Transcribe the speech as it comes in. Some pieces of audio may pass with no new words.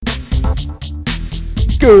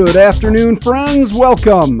Good afternoon, friends.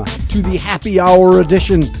 Welcome to the happy hour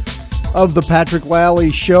edition of the Patrick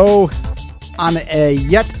Lally Show on a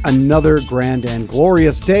yet another grand and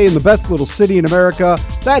glorious day in the best little city in America.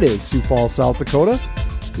 That is Sioux Falls, South Dakota,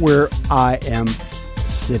 where I am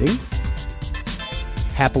sitting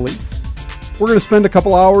happily. We're going to spend a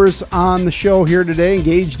couple hours on the show here today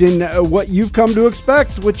engaged in what you've come to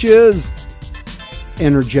expect, which is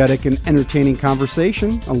energetic and entertaining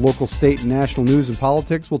conversation on local, state, and national news and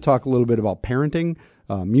politics. We'll talk a little bit about parenting,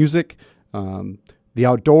 music, the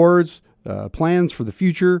outdoors, plans for the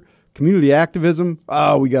future, community activism.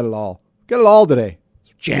 Oh, we got it all. Got it all today. It's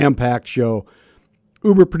a jam-packed show.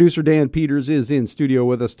 Uber producer Dan Peters is in studio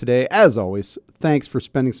with us today. As always, thanks for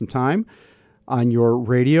spending some time on your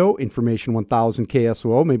radio, Information 1000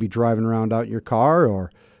 KSOO, maybe driving around out in your car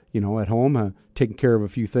or at home, taking care of a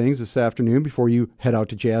few things this afternoon before you head out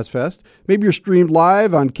to Jazz Fest. Maybe you're streamed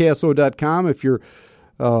live on KSO.com if you're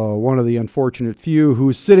one of the unfortunate few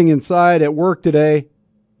who's sitting inside at work today.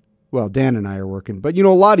 Well, Dan and I are working, but a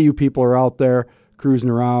lot of you people are out there cruising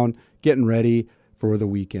around, getting ready for the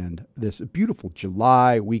weekend. This beautiful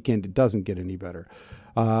July weekend, it doesn't get any better.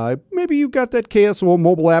 Maybe you've got that KSOO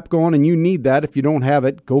mobile app going and you need that. If you don't have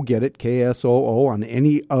it, go get it. KSOO on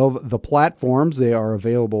any of the platforms. They are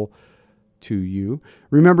available to you.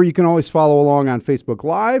 Remember, you can always follow along on Facebook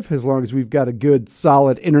Live as long as we've got a good,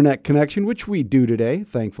 solid internet connection, which we do today,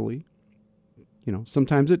 thankfully.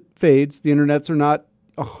 Sometimes it fades. The internets are not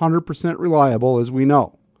 100% reliable, as we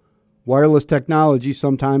know. Wireless technology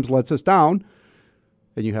sometimes lets us down,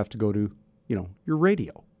 and you have to go to, your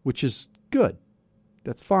radio, which is good.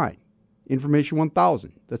 That's fine. Information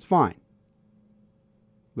 1000. That's fine.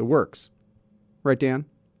 That works. Right, Dan?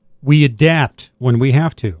 We adapt when we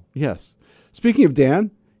have to. Yes. Speaking of Dan,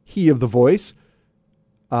 he of The Voice,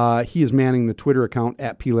 he is manning the Twitter account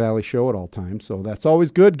at P. Lally Show at all times, so that's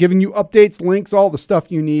always good. Giving you updates, links, all the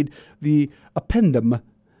stuff you need. The appendium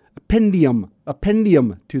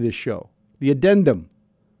to this show. The addendum.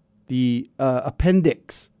 The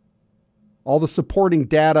appendix. All the supporting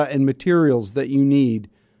data and materials that you need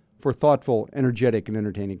for thoughtful, energetic, and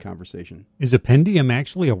entertaining conversation. Is appendium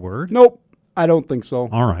actually a word? Nope, I don't think so.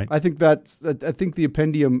 All right. I think the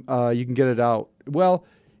appendium, you can get it out. Well,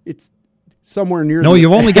 it's somewhere near. No,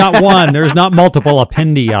 you've only got one. There's not multiple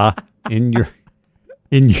appendia in your.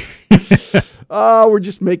 We're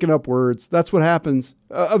just making up words. That's what happens.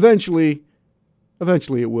 Eventually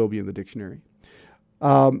it will be in the dictionary.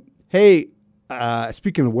 Hey,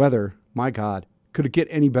 speaking of weather. My God, could it get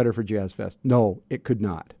any better for Jazz Fest? No, it could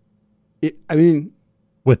not.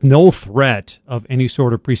 With no threat of any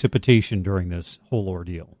sort of precipitation during this whole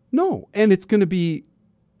ordeal. No, and it's going to be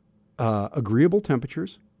agreeable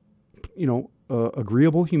temperatures,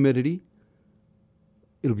 agreeable humidity.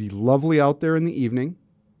 It'll be lovely out there in the evening.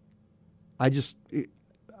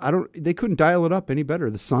 They couldn't dial it up any better.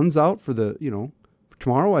 The sun's out for for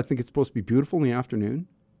tomorrow. I think it's supposed to be beautiful in the afternoon.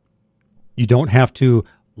 You don't have to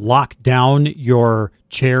lock down your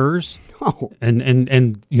chairs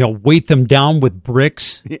and weight them down with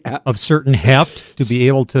bricks of certain heft to be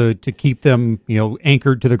able to keep them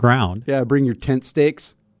anchored to the ground. Yeah, bring your tent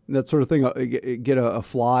stakes, that sort of thing. Get a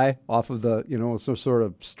fly off of the some sort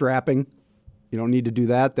of strapping. You don't need to do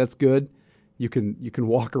that. That's good. You can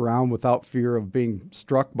walk around without fear of being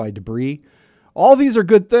struck by debris. All these are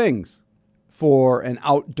good things for an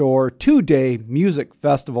outdoor 2-day music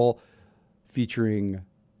festival featuring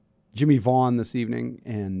Jimmy Vaughn this evening,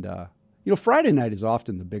 and Friday night is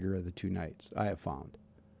often the bigger of the two nights, I have found.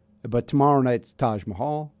 But tomorrow night's Taj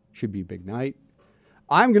Mahal, should be a big night.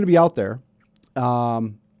 I'm going to be out there.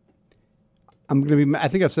 I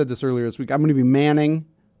think I've said this earlier this week, I'm going to be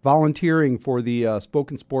volunteering for the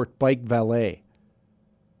Spoken Sport Bike Valet,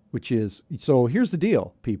 so here's the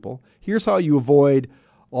deal, people. Here's how you avoid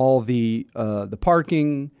all the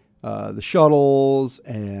parking, the shuttles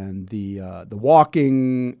and the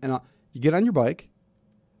walking, and you get on your bike,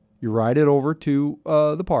 you ride it over to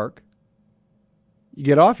the park, you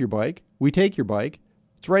get off your bike, we take your bike,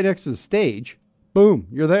 it's right next to the stage, boom,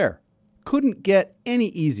 you're there. Couldn't get any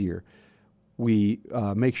easier. We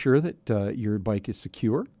make sure that your bike is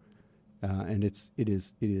secure, and it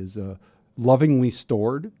is lovingly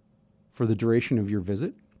stored for the duration of your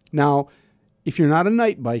visit. Now, if you're not a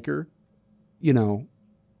night biker,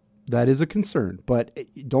 that is a concern, but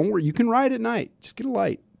don't worry. You can ride at night. Just get a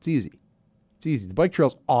light. It's easy. The bike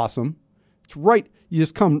trail's awesome. It's right. You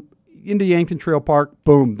just come into Yankton Trail Park.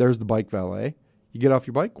 Boom, there's the bike valet. You get off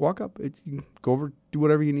your bike, walk up. You can go over, do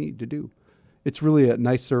whatever you need to do. It's really a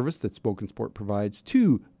nice service that Spoken Sport provides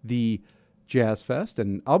to the Jazz Fest,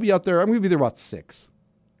 and I'll be out there. I'm going to be there about 6.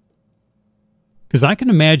 Because I can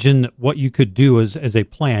imagine what you could do as a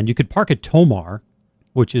plan. You could park at Tomar,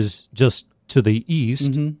 which is just to the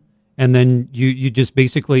east, and then you just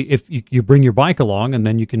basically, if you bring your bike along, and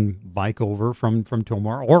then you can bike over from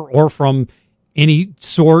Tomar or from any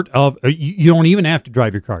sort of, you don't even have to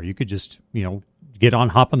drive your car. You could just, get on,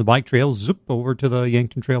 hop on the bike trail, zip over to the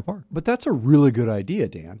Yankton Trail Park. But that's a really good idea,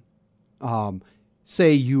 Dan.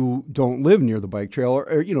 Say you don't live near the bike trail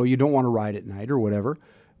or you don't want to ride at night or whatever,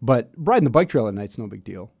 but riding the bike trail at night's no big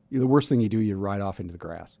deal. The worst thing you do, you ride off into the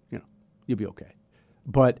grass. You'll be okay.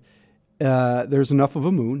 But there's enough of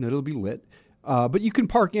a moon that it'll be lit. But you can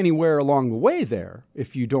park anywhere along the way there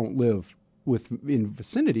if you don't live in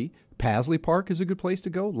vicinity. Pasley Park is a good place to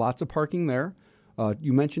go. Lots of parking there.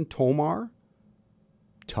 You mentioned Tomar,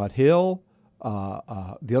 Tut Hill.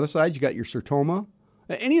 The other side, you got your Sertoma.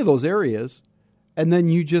 Any of those areas, and then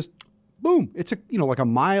you just, boom, it's like a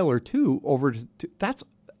mile or two over to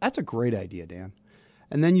that's a great idea, Dan.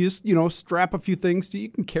 And then you just, strap a few things to you.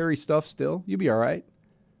 Can carry stuff still. You'll be all right.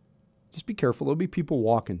 Just be careful. There'll be people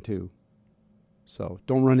walking too. So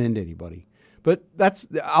don't run into anybody. But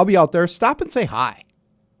I'll be out there. Stop and say hi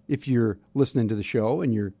if you're listening to the show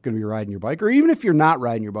and you're going to be riding your bike. Or even if you're not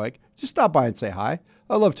riding your bike, just stop by and say hi.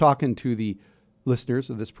 I love talking to the listeners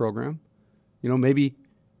of this program. Maybe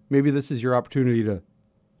this is your opportunity to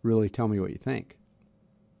really tell me what you think.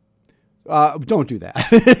 Don't do that.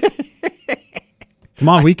 Come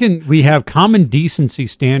on, we have common decency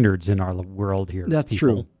standards in our world here. That's people.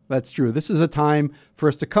 True. That's true. This is a time for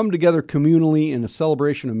us to come together communally in a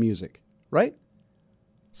celebration of music, right?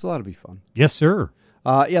 So that'll be fun. Yes, sir.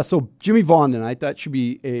 So Jimmy Vaughn tonight. That should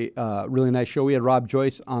be a really nice show. We had Rob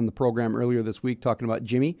Joyce on the program earlier this week talking about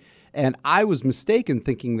Jimmy, and I was mistaken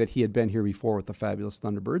thinking that he had been here before with the Fabulous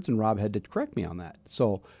Thunderbirds, and Rob had to correct me on that.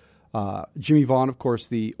 So Jimmy Vaughn, of course,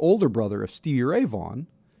 the older brother of Stevie Ray Vaughan,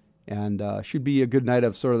 and should be a good night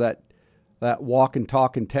of sort of that walk and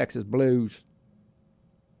talk in Texas blues.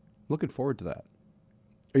 Looking forward to that.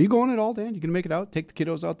 Are you going at all, Dan? You going to make it out? Take the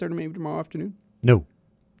kiddos out there maybe tomorrow afternoon? No.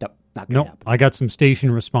 Not going to happen. I got some station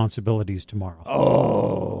responsibilities tomorrow.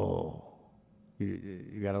 Oh.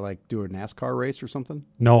 You got to do a NASCAR race or something?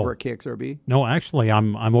 No. Over at KXRB? No, actually,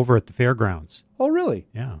 I'm over at the fairgrounds. Oh, really?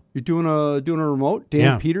 Yeah. You're doing a remote?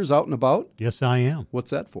 Dan Peters out and about? Yes, I am.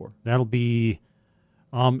 What's that for? That'll be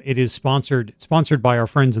it is sponsored by our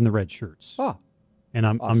friends in the red shirts. Ah. And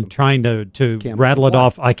I'm Awesome. trying to Campbell rattle Supply. it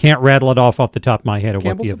off. I can't rattle it off the top of my head of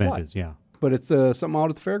Campbell what the Supply. event is. Yeah. But it's something out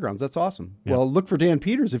at the fairgrounds. That's awesome. Yeah. Well, look for Dan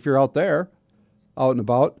Peters if you're out there, out and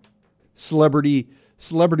about. Celebrity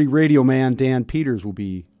radio man Dan Peters will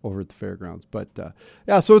be over at the fairgrounds. But,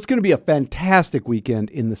 so it's going to be a fantastic weekend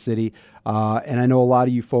in the city. And I know a lot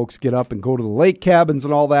of you folks get up and go to the lake cabins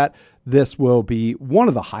and all that. This will be one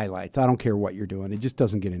of the highlights. I don't care what you're doing. It just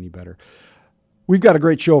doesn't get any better. We've got a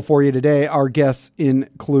great show for you today. Our guests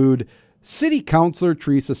include City Councilor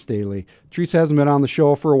Teresa Staley. Teresa hasn't been on the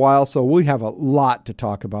show for a while, so we have a lot to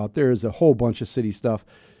talk about. There is a whole bunch of city stuff.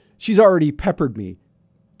 She's already peppered me,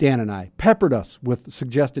 Dan and I, peppered us with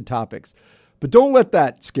suggested topics. But don't let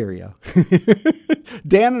that scare you.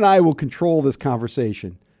 Dan and I will control this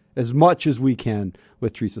conversation as much as we can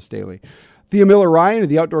with Teresa Staley. Thea Miller-Ryan of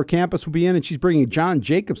the Outdoor Campus will be in, and she's bringing John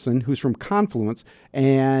Jacobson, who's from Confluence,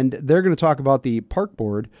 and they're going to talk about the Park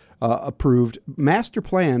Board approved master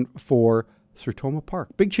plan for Sertoma Park.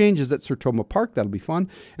 Big changes at Sertoma Park. That'll be fun.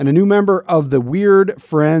 And a new member of the Weird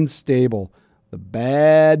Friends stable, the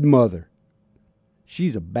Bad Mother.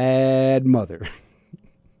 She's a bad mother.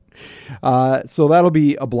 So that'll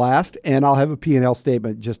be a blast, and I'll have a P&L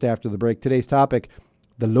statement just after the break. Today's topic,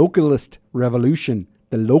 the localist revolution,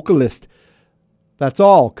 the localist. That's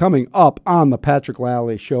all coming up on the Patrick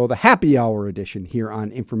Lally Show, the happy hour edition here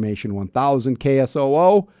on Information 1000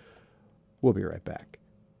 KSOO. We'll be right back.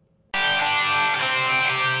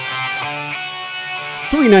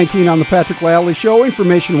 3:19 on the Patrick Lally Show,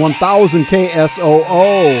 Information 1000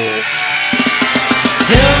 KSOO.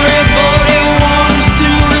 Everybody wants to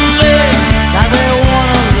live how they want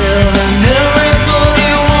to live, and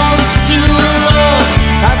everybody wants to love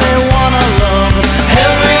how they want to love.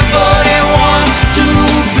 Everybody wants to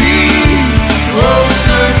be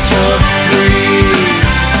closer to free.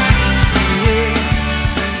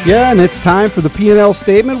 Yeah, and it's time for the P&L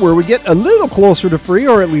statement where we get a little closer to free,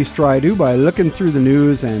 or at least try to, by looking through the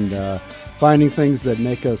news and finding things that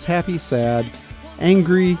make us happy, sad,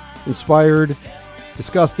 angry, inspired,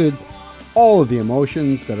 disgusted, all of the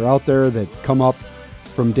emotions that are out there that come up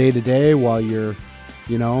from day to day while you're,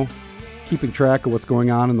 keeping track of what's going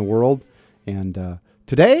on in the world. And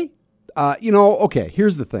today, okay,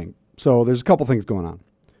 here's the thing. So there's a couple things going on.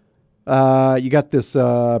 You got this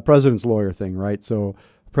president's lawyer thing, right? So,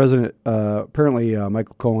 President apparently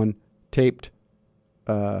Michael Cohen taped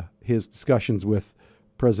his discussions with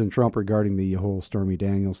President Trump regarding the whole Stormy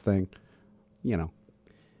Daniels thing. You know,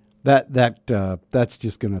 that's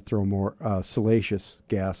just going to throw more salacious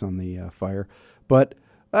gas on the fire. But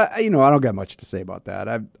I don't got much to say about that.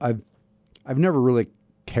 I've never really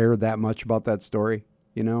cared that much about that story.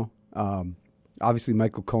 Obviously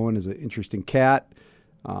Michael Cohen is an interesting cat,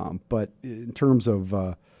 but in terms of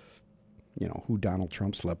who Donald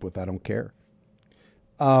Trump slept with, I don't care.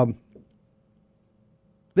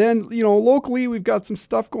 Then, locally, we've got some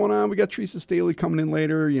stuff going on. We got Teresa Staley coming in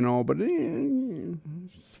later, but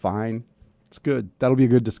it's fine. It's good. That'll be a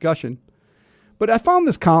good discussion. But I found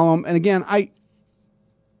this column, and again,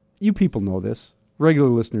 you people know this. Regular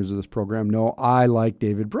listeners of this program know I like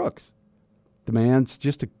David Brooks. The man's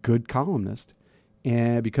just a good columnist,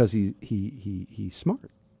 and because he's smart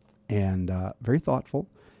and very thoughtful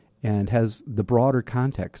and has the broader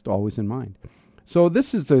context always in mind. So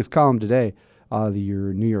this is his column today.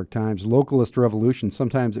 Your New York Times, Localist Revolution.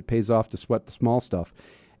 Sometimes it pays off to sweat the small stuff.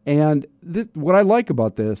 And what I like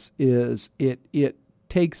about this is it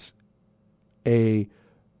takes a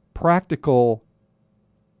practical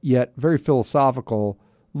yet very philosophical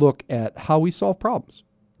look at how we solve problems,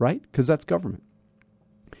 right? Because that's government.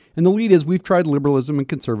 And the lead is, we've tried liberalism and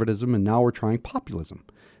conservatism, and now we're trying populism.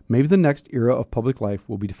 Maybe the next era of public life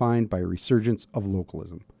will be defined by a resurgence of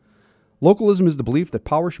localism. Localism is the belief that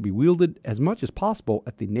power should be wielded as much as possible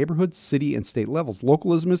at the neighborhood, city, and state levels.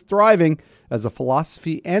 Localism is thriving as a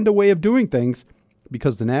philosophy and a way of doing things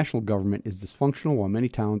because the national government is dysfunctional while many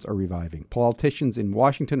towns are reviving. Politicians in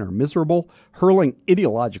Washington are miserable, hurling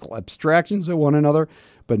ideological abstractions at one another,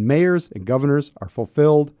 but mayors and governors are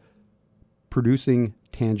fulfilled, producing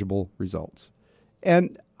tangible results.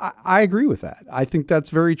 And I agree with that. I think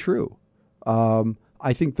that's very true.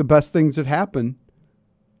 I think the best things that happen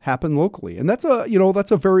locally. And that's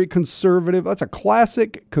a very conservative, that's a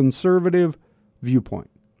classic conservative viewpoint.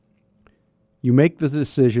 You make the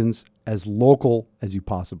decisions as local as you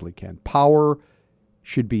possibly can. Power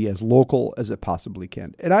should be as local as it possibly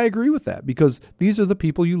can. And I agree with that because these are the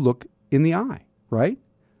people you look in the eye, right?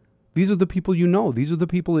 These are the people you know. These are the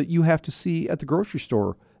people that you have to see at the grocery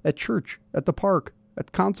store, at church, at the park,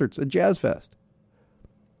 at concerts, at Jazz Fest.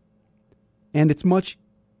 And it's much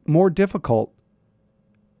more difficult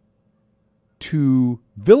to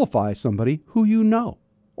vilify somebody who you know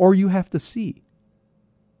or you have to see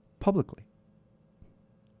publicly.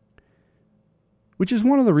 Which is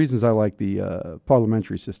one of the reasons I like the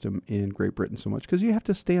parliamentary system in Great Britain so much, because you have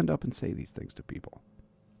to stand up and say these things to people.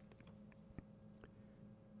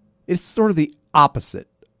 It's sort of the opposite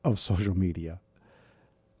of social media.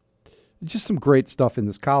 Just some great stuff in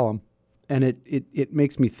this column, and it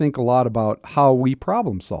makes me think a lot about how we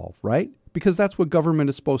problem solve, right? Because that's what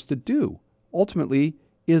government is supposed to do. Ultimately,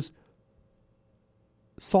 is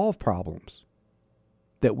solve problems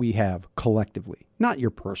that we have collectively. Not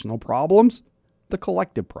your personal problems, the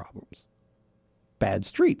collective problems. Bad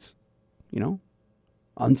streets,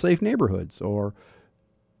 unsafe neighborhoods, or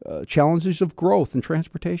challenges of growth and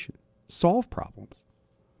transportation. Solve problems.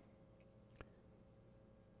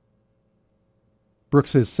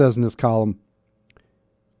 Brooks says in this column,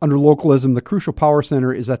 under localism, the crucial power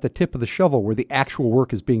center is at the tip of the shovel where the actual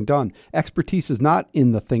work is being done. Expertise is not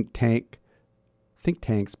in the think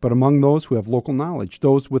tanks, but among those who have local knowledge,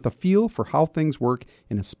 those with a feel for how things work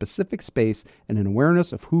in a specific space and an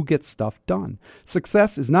awareness of who gets stuff done.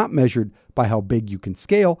 Success is not measured by how big you can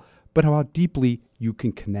scale, but how deeply you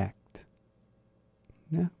can connect.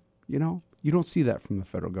 Yeah, you don't see that from the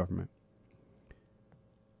federal government.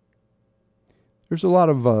 There's a lot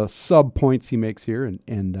of sub-points he makes here,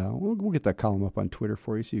 and we'll get that column up on Twitter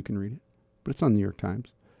for you so you can read it. But it's on the New York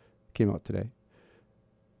Times. It came out today.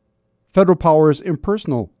 Federal power is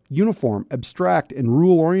impersonal, uniform, abstract, and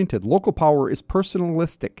rule-oriented. Local power is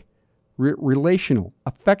personalistic, relational,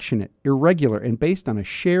 affectionate, irregular, and based on a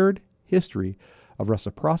shared history of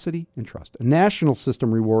reciprocity and trust. A national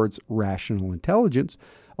system rewards rational intelligence.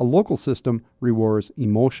 A local system rewards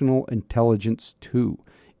emotional intelligence too,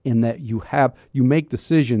 in that you make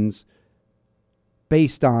decisions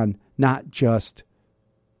based on not just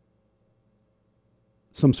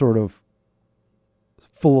some sort of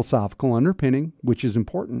philosophical underpinning, which is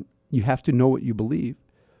important. You have to know what you believe,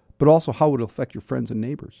 but also how it will affect your friends and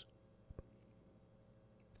neighbors.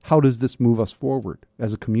 How does this move us forward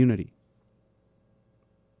as a community?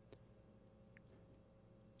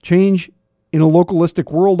 Change in a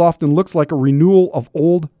localistic world often looks like a renewal of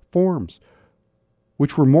old forms,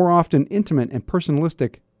 which were more often intimate and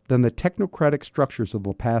personalistic than the technocratic structures of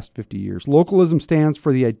the past 50 years. Localism stands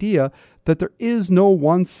for the idea that there is no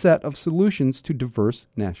one set of solutions to diverse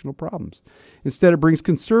national problems. Instead, it brings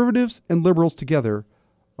conservatives and liberals together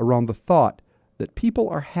around the thought that people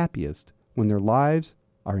are happiest when their lives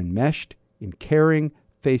are enmeshed in caring,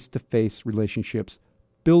 face-to-face relationships,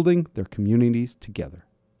 building their communities together.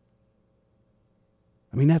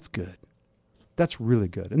 I mean, that's good. That's really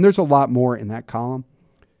good. And there's a lot more in that column,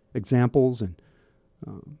 examples and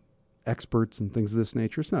experts and things of this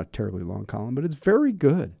nature. It's not a terribly long column, but it's very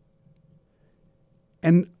good.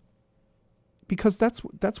 And because that's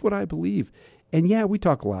what I believe. And yeah, we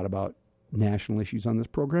talk a lot about national issues on this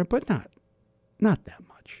program, but not that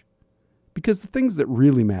much. Because the things that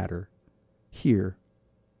really matter here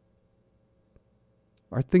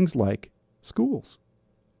are things like schools.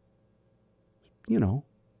 You know,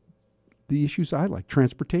 the issues I like,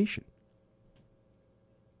 transportation,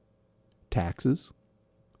 taxes,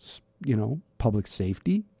 you know, public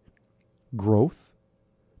safety, growth,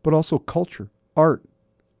 but also culture, art,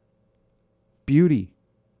 beauty,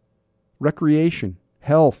 recreation,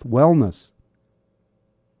 health, wellness.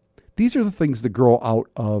 These are the things that grow out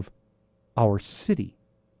of our city,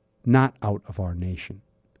 not out of our nation.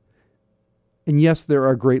 And yes, there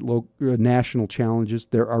are great national challenges.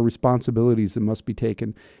 There are responsibilities that must be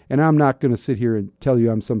taken. And I'm not going to sit here and tell you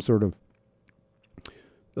I'm some sort of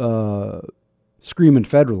screaming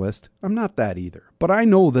federalist. I'm not that either. But I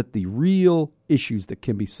know that the real issues that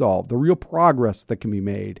can be solved, the real progress that can be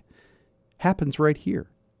made, happens right here.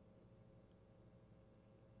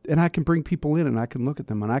 And I can bring people in and I can look at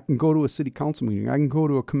them and I can go to a city council meeting. I can go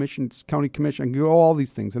to a county commission. I can go to all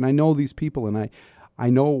these things. And I know these people and I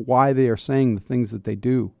know why they are saying the things that they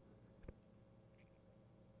do.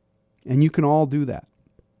 And you can all do that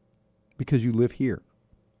because you live here.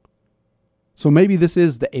 So maybe this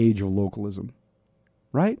is the age of localism,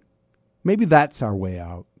 right? Maybe that's our way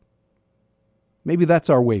out. Maybe that's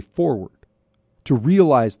our way forward to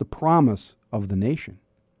realize the promise of the nation.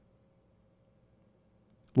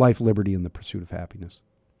 Life, liberty, and the pursuit of happiness.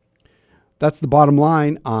 That's the bottom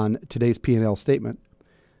line on today's P&L statement.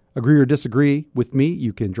 Agree or disagree with me,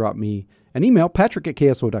 you can drop me an email,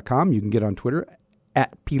 patrick@kso.com. You can get on Twitter,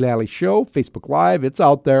 @PLallyShow, Facebook Live. It's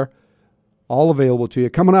out there, all available to you.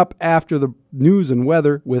 Coming up after the news and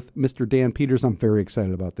weather with Mr. Dan Peters. I'm very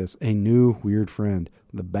excited about this. A new weird friend,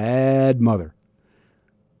 the bad mother.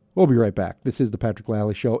 We'll be right back. This is the Patrick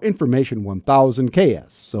Lally Show, Information 1000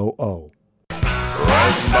 KSOO.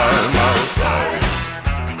 Right by my side.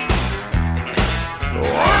 Oh,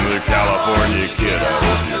 I'm the California kid. I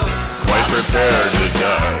hope you're quite prepared to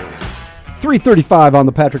die. 3:35 on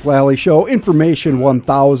the Patrick Lally Show, Information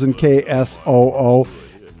 1000 KSOO,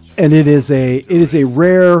 and it is a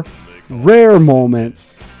rare moment,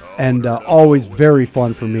 and always very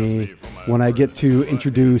fun for me when I get to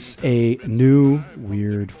introduce a new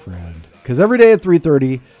weird friend. Because every day at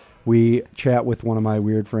 3:30. We chat with one of my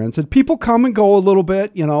weird friends, and people come and go a little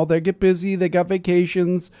bit. You know, they get busy, they got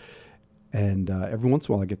vacations, and every once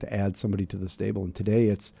in a while I get to add somebody to the stable. And today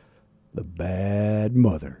it's the bad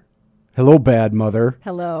mother. Hello, bad mother.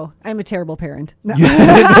 Hello. I'm a terrible parent. No.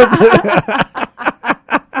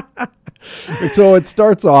 So it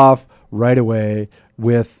starts off right away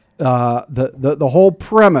with the whole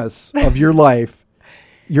premise of your life.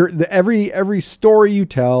 Every story you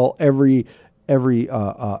tell, every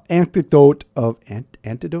anecdote. I'm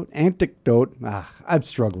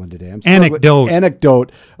struggling today.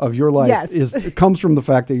 Anecdote of your life it comes from the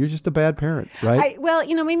fact that you're just a bad parent, right? Well,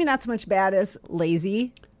 maybe not so much bad as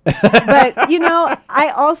lazy. But,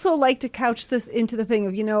 I also like to couch this into the thing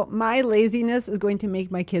of, my laziness is going to make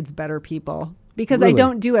my kids better people because really? I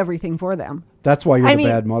don't do everything for them. That's why you're the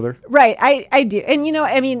bad mother? Right. I do. And,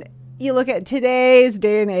 you look at today's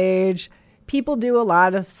day and age, people do a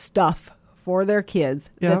lot of stuff for their kids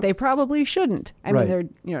that they probably shouldn't. I mean,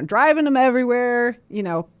 they're, driving them everywhere,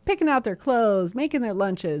 picking out their clothes, making their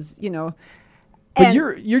lunches, But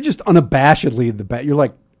you're just unabashedly the bad. You're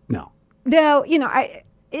like, no. No,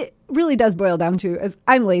 it really does boil down to as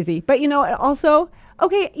I'm lazy. But, also,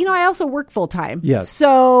 I also work full time. Yes.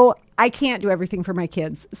 So I can't do everything for my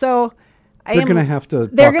kids. So they're going to have to.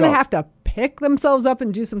 They're going to have to pick themselves up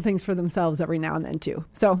and do some things for themselves every now and then too.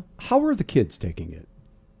 So how are the kids taking it?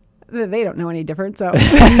 They don't know any different. So do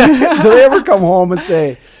they ever come home and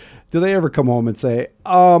say,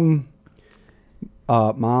 Mom,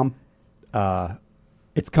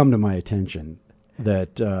 it's come to my attention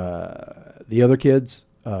that the other kids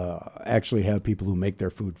actually have people who make their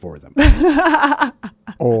food for them.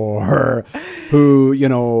 or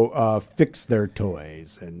who, fix their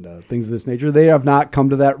toys and things of this nature. They have not come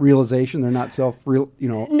to that realization. They're not No,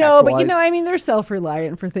 actualized. but they're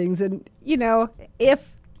self-reliant for things. And,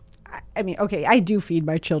 I do feed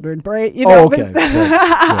my children, right? Okay.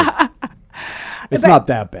 Good. It's not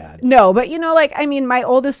that bad. No, but my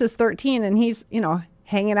oldest is 13 and he's,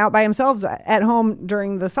 hanging out by himself at home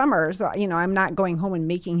during the summer. So, I'm not going home and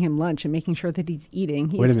making him lunch and making sure that he's eating.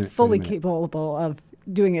 He's fully capable of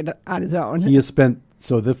doing it on his own. He has spent,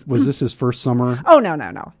 was this his first summer? Oh,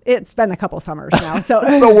 no. It's been a couple summers now. So,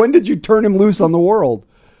 so when did you turn him loose on the world?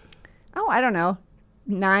 Oh, I don't know.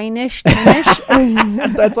 9-ish,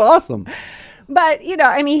 10-ish. That's awesome. But,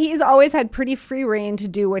 he's always had pretty free reign to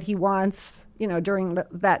do what he wants, during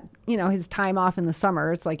that, his time off in the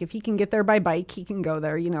summer. It's like if he can get there by bike, he can go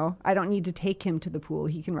there. I don't need to take him to the pool.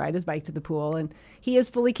 He can ride his bike to the pool. And he is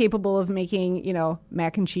fully capable of making,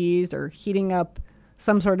 mac and cheese or heating up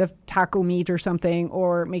some sort of taco meat or something,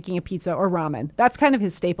 or making a pizza or ramen. That's kind of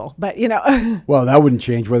his staple. But, Well, that wouldn't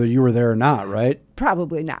change whether you were there or not, right?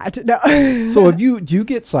 Probably not. No. So do you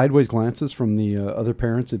get sideways glances from the other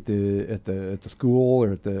parents at the school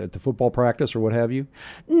or at the football practice or what have you?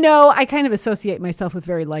 No, I kind of associate myself with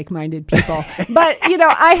very like-minded people. But,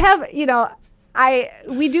 I have,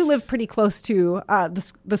 we do live pretty close to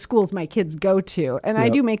the schools my kids go to, and I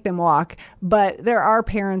do make them walk. But there are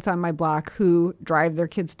parents on my block who drive their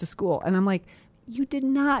kids to school, and I'm like, you did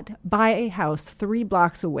not buy a house 3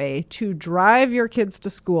 blocks away to drive your kids to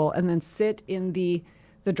school and then sit in the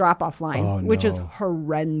drop-off line, which is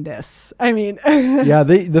horrendous. I mean, yeah.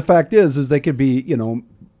 The fact is they could be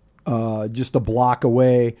just a block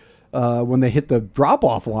away. When they hit the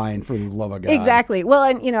drop-off line, for the love of God. Exactly. Well,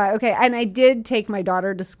 and, okay. And I did take my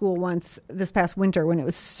daughter to school once this past winter when it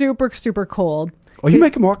was super, super cold. Oh, you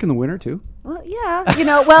make them walk in the winter too? Well, yeah.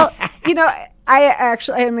 I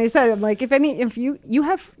actually, and they said, I'm like, if you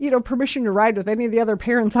have, permission to ride with any of the other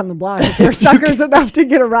parents on the block, if they're suckers enough to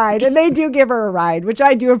get a ride. And they do give her a ride, which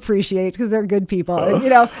I do appreciate because they're good people. And,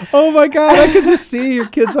 oh my God. I could just see your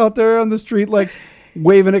kids out there on the street, like,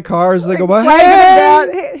 waving at cars. They go by,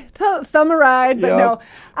 hey, thumb a ride. But no,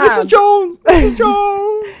 Mrs. Jones, Mrs.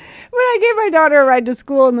 Jones. When I gave my daughter a ride to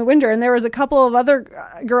school in the winter, and there was a couple of other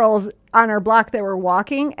girls on our block that were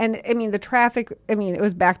walking, and the traffic, it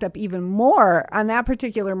was backed up even more on that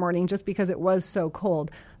particular morning just because it was so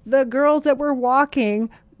cold. The girls that were walking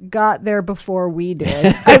got there before we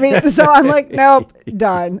did. So I'm like, nope,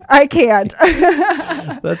 done. I can't.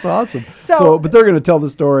 That's awesome. So, but they're going to tell the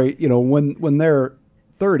story, when they're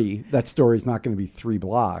 30, that story is not going to be 3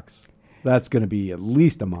 blocks. That's going to be at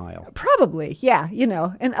least a mile. Probably, yeah.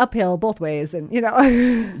 And uphill both ways, and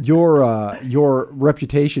your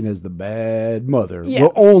reputation as the bad mother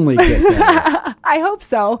will only get better. I hope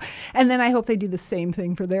so, and then I hope they do the same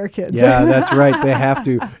thing for their kids. Yeah, that's right. They have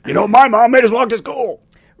to. My mom made us walk to school.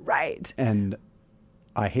 Right. And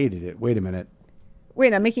I hated it. Wait a minute.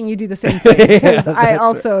 Wait, I'm making you do the same thing because I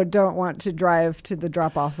also don't want to drive to the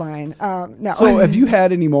drop-off line. No. So have you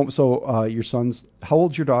had any moments? So your son's, how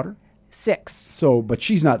old's your daughter? 6. So, but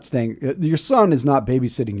she's not staying, your son is not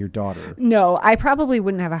babysitting your daughter. No, I probably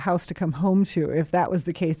wouldn't have a house to come home to if that was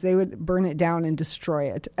the case. They would burn it down and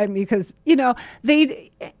destroy it. Because,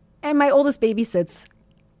 and my oldest babysits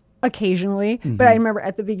occasionally, but I remember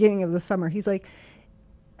at the beginning of the summer, he's like,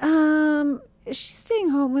 is she staying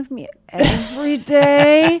home with me every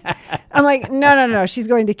day? I'm like, no, she's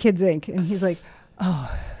going to Kids Inc. And he's like,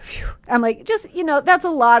 oh, phew. I'm like, just, that's a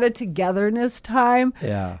lot of togetherness time.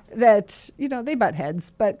 Yeah. That, they butt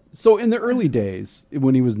heads. But so in the early days,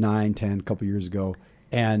 when he was 9, 10, a couple years ago,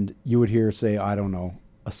 and you would hear, say, I don't know,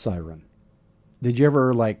 a siren. Did you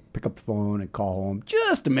ever pick up the phone and call home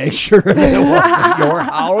just to make sure that it wasn't your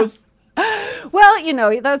house? Well,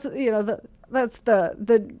 that's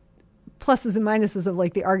the pluses and minuses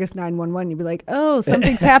of the Argus 911. You'd be like, oh,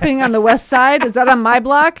 something's happening on the west side. Is that on my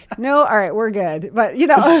block? No? All right, we're good. But,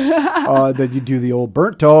 then you do the old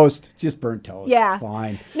burnt toast. Just burnt toast. Yeah.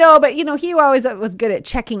 Fine. No, but, he always was good at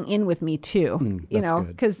checking in with me, too.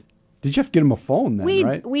 Because... Did you have to get him a phone then,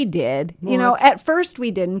 right? We did. Well, at first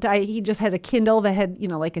we didn't. He just had a Kindle that had, a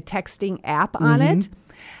texting app on it.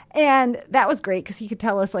 And that was great because he could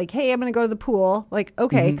tell us hey, I'm going to go to the pool.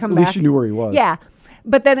 Okay, come back. At least you knew where he was. Yeah.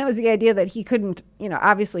 But then it was the idea that he couldn't,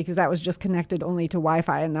 obviously because that was just connected only to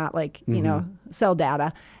Wi-Fi and not cell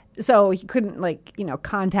data. So he couldn't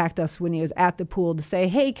contact us when he was at the pool to say,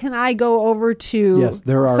 hey, can I go over to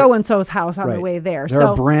so-and-so's house on the way there? There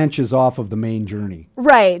are branches off of the main journey.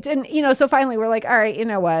 Right. And, so finally we're like, all right, you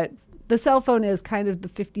know what? the cell phone is kind of the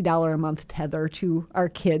 $50 a month tether to our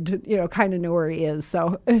kid, kind of know where he is.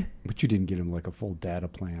 So, but you didn't get him like a full data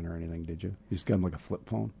plan or anything, did you? You just got him like a flip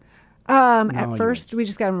phone. At first, we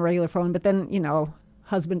just got him a regular phone, but then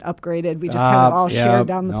husband upgraded. We just kind of all shared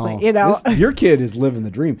down the plane. Your kid is living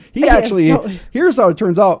the dream. He actually. Totally. Here's how it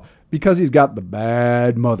turns out. Because he's got the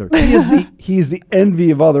bad mother. He's the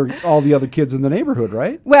envy of all the other kids in the neighborhood,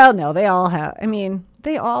 right? Well, no, they all have. I mean,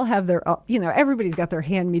 they all have their. Everybody's got their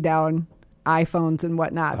hand-me-down iPhones and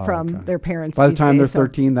whatnot from their parents. By the time they're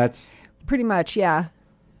 13, that's pretty much, yeah.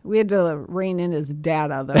 We had to rein in his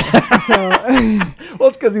data, though. So, well,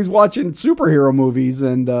 it's because he's watching superhero movies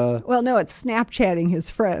and. Well, no, it's Snapchatting his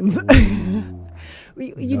friends.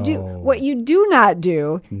 What you do not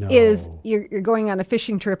do is you're going on a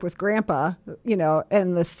fishing trip with Grandpa,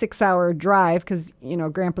 and the 6-hour drive because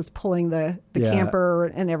Grandpa's pulling the camper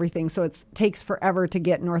and everything, so it takes forever to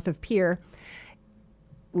get north of Pier.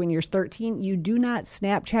 When you're 13, you do not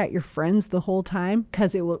Snapchat your friends the whole time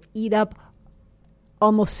because it will eat up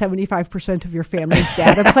almost 75% of your family's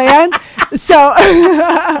data plan. So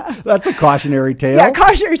that's a cautionary tale. Yeah,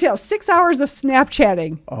 cautionary tale. 6 hours of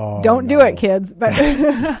Snapchatting. Oh, don't do it, kids. But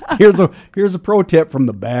here's a pro tip from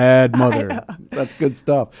the bad mother. That's good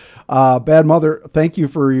stuff. Bad mother, thank you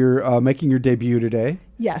for your making your debut today.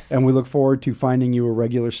 Yes. And we look forward to finding you a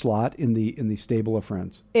regular slot in the stable of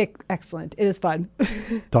friends. Excellent. It is fun.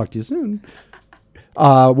 Talk to you soon.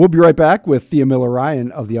 We'll be right back with Thea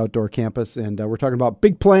Miller-Ryan of the Outdoor Campus, and we're talking about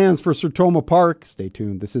big plans for Sertoma Park. Stay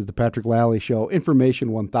tuned. This is the Patrick Lally Show,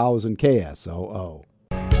 Information 1000 KSOO.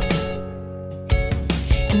 And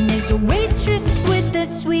there's a waitress with a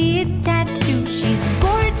sweet tattoo. She's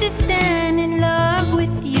gorgeous and in love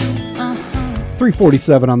with you.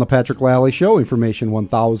 3:47 on the Patrick Lally Show, Information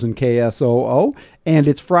 1000 KSOO, and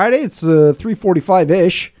it's Friday. It's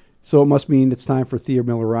 3:45-ish. So it must mean it's time for Thea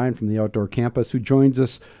Miller-Ryan from the Outdoor Campus, who joins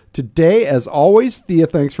us today. As always, Thea,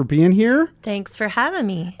 thanks for being here. Thanks for having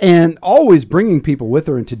me. And always bringing people with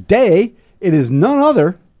her. And today, it is none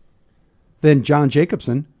other than John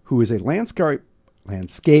Jacobson, who is a landscape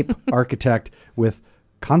architect with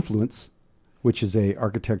Confluence, which is a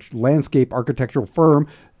landscape architectural firm.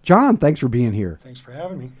 John, thanks for being here. Thanks for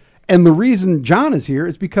having me. And the reason John is here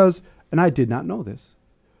is because, and I did not know this,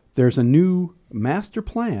 there's a new master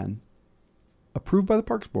plan approved by the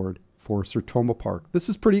Parks Board for Sertoma Park. This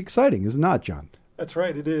is pretty exciting, is it not, John? That's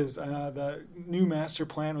right, it is. The new master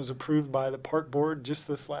plan was approved by the Park Board just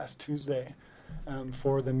this last Tuesday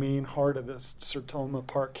for the main heart of the Sertoma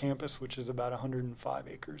Park campus, which is about 105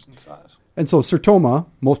 acres in size. And so Sertoma,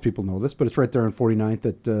 most people know this, but it's right there on 49th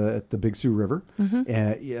at the Big Sioux River,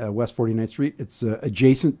 West 49th Street. It's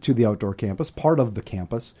adjacent to the Outdoor Campus, part of the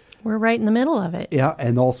campus. We're right in the middle of it. Yeah,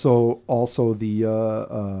 and also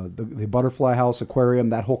the Butterfly House, Aquarium,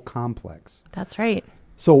 that whole complex. That's right.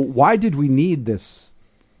 So why did we need this?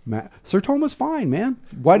 Sertoma's fine, man.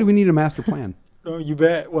 Why do we need a master plan? Oh, you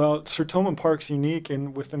bet. Well, Sertoma Park's unique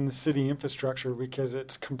within the city infrastructure because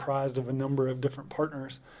it's comprised of a number of different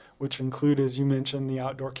partners, which include, as you mentioned, the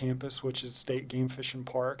Outdoor Campus, which is State Game Fish and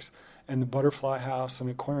Parks, and the Butterfly House and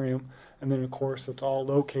Aquarium. And then, of course, it's all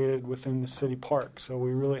located within the city park. So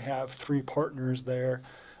we really have three partners there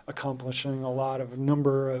accomplishing a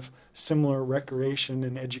number of similar recreation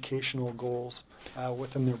and educational goals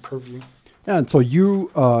within their purview. Yeah, and so you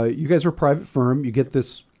guys are a private firm. You get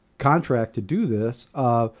this contract to do this.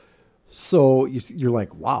 So you're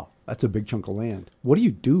like, wow, that's a big chunk of land. What do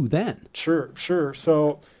you do then? Sure.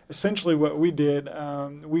 So essentially what we did,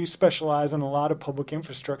 we specialize in a lot of public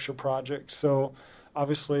infrastructure projects. So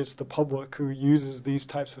obviously it's the public who uses these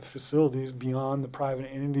types of facilities beyond the private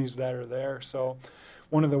entities that are there. So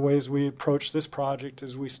one of the ways we approached this project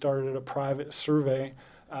is we started a private survey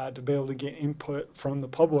to be able to get input from the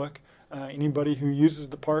public. Anybody who uses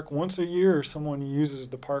the park once a year or someone who uses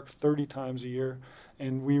the park 30 times a year.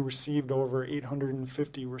 And we received over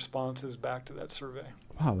 850 responses back to that survey.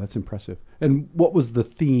 Wow, that's impressive. And what was the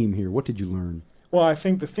theme here? What did you learn? Well, I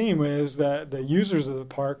think the theme is that the users of the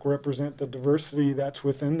park represent the diversity that's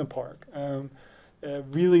within the park.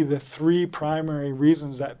 Really, the three primary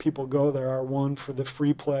reasons that people go there are, one, for the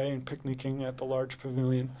free play and picnicking at the large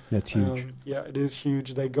pavilion. That's huge. Yeah, it is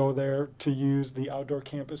huge. They go there to use the Outdoor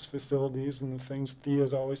Campus facilities and the things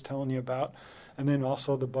Thea's always telling you about, and then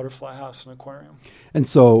also the Butterfly House and Aquarium. And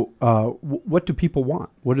so what do people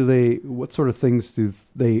want? What sort of things do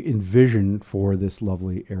they envision for this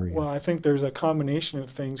lovely area? Well, I think there's a combination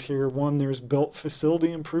of things here. One, there's built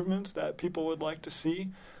facility improvements that people would like to see.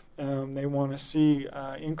 They want to see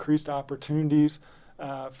increased opportunities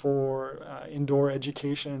for indoor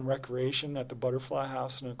education and recreation at the Butterfly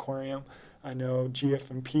House and Aquarium. I know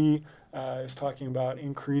GF&P is talking about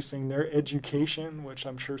increasing their education, which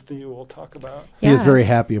I'm sure Thea will talk about. He is very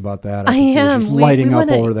happy about that. I am. She's lighting up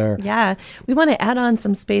over there. Yeah. We want to add on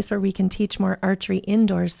some space where we can teach more archery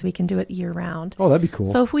indoors so we can do it year round. Oh, that'd be cool.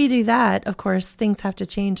 So if we do that, of course, things have to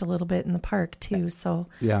change a little bit in the park too. So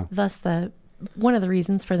thus one of the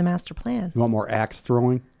reasons for the master plan. You want more axe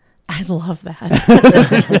throwing? I love that.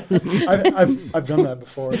 I've done that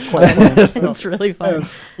before. It's quite fun. So, it's really fun.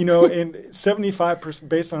 And 75%,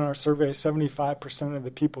 based on our survey, 75% of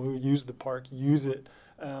the people who use the park use it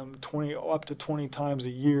up to 20 times a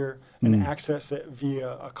year and access it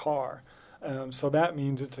via a car. So that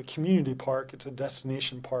means it's a community park, it's a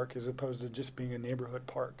destination park as opposed to just being a neighborhood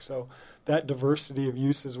park. So that diversity of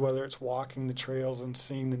uses, whether it's walking the trails and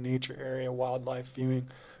seeing the nature area, wildlife viewing,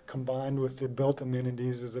 combined with the built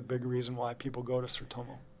amenities, is a big reason why people go to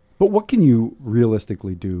Sertomo. But what can you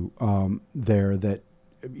realistically do there that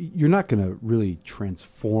you're not going to really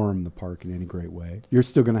transform the park in any great way? You're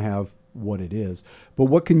still going to have what it is. But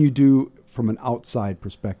what can you do from an outside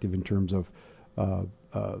perspective in terms of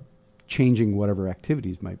changing whatever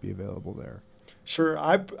activities might be available there? Sure.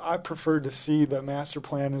 I prefer to see the master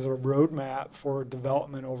plan as a roadmap for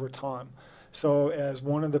development over time. So as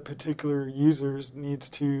one of the particular users needs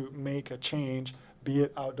to make a change, be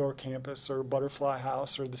it Outdoor Campus or Butterfly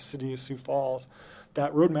House or the City of Sioux Falls,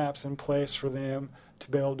 that roadmap's in place for them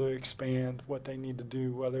to be able to expand what they need to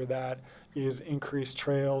do, whether that is increase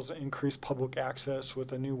trails, increase public access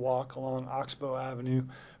with a new walk along Oxbow Avenue,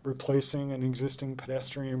 replacing an existing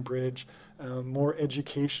pedestrian bridge, more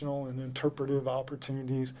educational and interpretive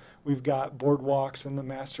opportunities. We've got boardwalks in the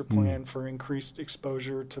master plan for increased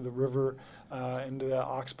exposure to the river and to the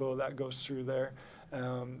Oxbow that goes through there.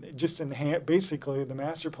 Basically, the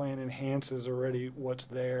master plan enhances already what's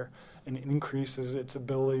there and increases its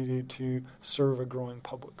ability to serve a growing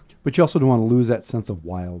public. But you also don't want to lose that sense of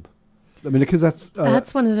wild. I mean, because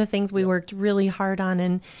that's one of the things we worked really hard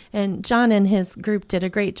on, and John and his group did a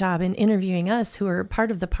great job in interviewing us, who are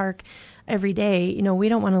part of the park every day. You know, we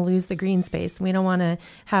don't want to lose the green space. We don't want to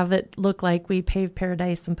have it look like we paved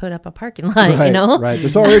paradise and put up a parking lot. Right, you know, right?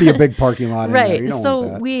 There's already a big parking lot in right. there. You don't So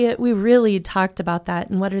want that. we really talked about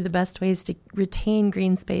that and what are the best ways to retain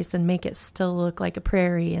green space and make it still look like a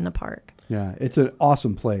prairie in a park. Yeah, it's an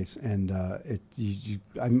awesome place, and I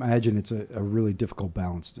imagine it's a really difficult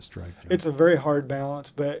balance to strike. It's a very hard balance,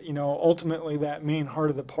 but ultimately that main heart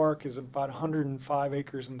of the park is about 105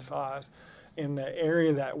 acres in size. In the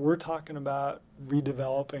area that we're talking about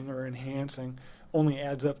redeveloping or enhancing only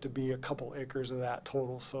adds up to be a couple acres of that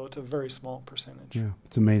total, so it's a very small percentage. Yeah,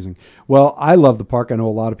 it's amazing. Well, I love the park. I know a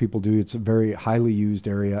lot of people do. It's a very highly used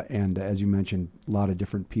area, and as you mentioned, a lot of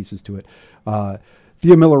different pieces to it.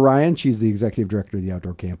 Thea Miller-Ryan, she's the executive director of the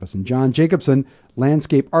Outdoor Campus, and John Jacobson,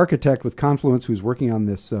 landscape architect with Confluence, who's working on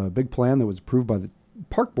this big plan that was approved by the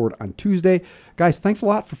park board on Tuesday. Guys, thanks a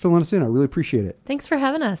lot for filling us in. I really appreciate it. Thanks for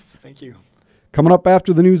having us. Thank you. Coming up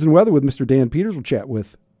after the news and weather with Mr. Dan Peters, we'll chat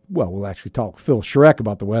with, we'll actually talk Phil Shrek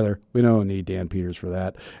about the weather. We don't need Dan Peters for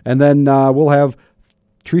that. And then we'll have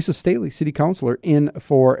Teresa Staley, city councilor, in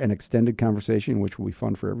for an extended conversation, which will be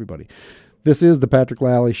fun for everybody. This is the Patrick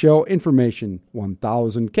Lally Show, Information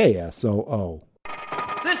 1000 KSOO.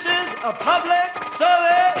 This is a public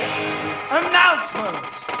service announcement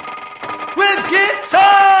with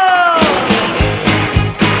guitar.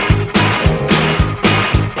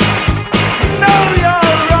 Know your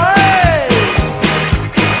rights.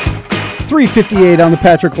 3:58 on the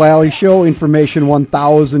Patrick Lally Show, Information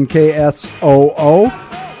 1000 KSOO.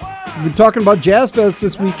 We've been talking about Jazz Fest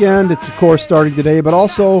this weekend. It's, of course, starting today, but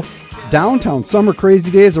also downtown summer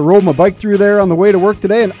crazy days. I rode my bike through there on the way to work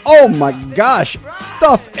today, and oh my gosh,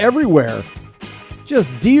 stuff everywhere. Just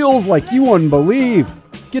deals like you wouldn't believe.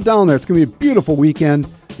 Get down there. It's going to be a beautiful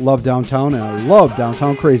weekend. Love downtown, and I love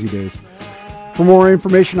downtown crazy days. For more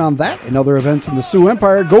information on that and other events in the Sioux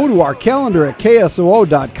Empire, go to our calendar at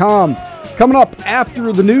ksoo.com. Coming up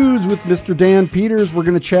after the news with Mr. Dan Peters, we're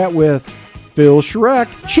going to chat with Phil Shrek,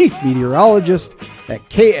 chief meteorologist at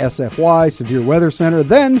KSFY Severe Weather Center.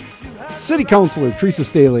 Then City Councilor Teresa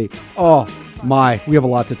Staley. Oh my, we have a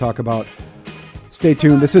lot to talk about. Stay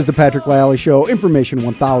tuned. This is the Patrick Lally Show, Information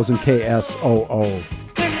 1000 KSOO.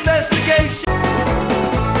 Investigation.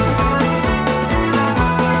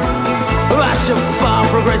 I shall fall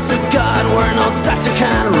for grace of God, where no doctor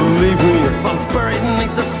can relieve me if I'm buried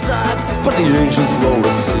beneath the side, but the ancients will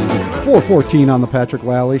receive. 4:14 on the Patrick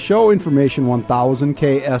Lally Show, Information 1000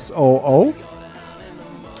 KSOO.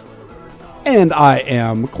 And I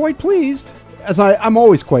am quite pleased, as I'm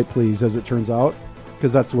always quite pleased, as it turns out,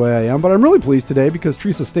 because that's the way I am. But I'm really pleased today because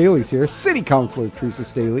Teresa Staley's here, City Councilor Teresa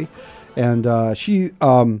Staley, and she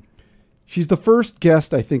She's the first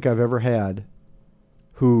guest I think I've ever had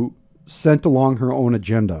who sent along her own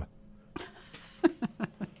agenda.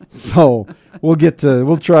 So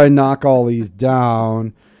we'll try and knock all these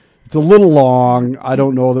down. It's a little long. I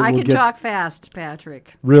don't know that I we'll can talk fast,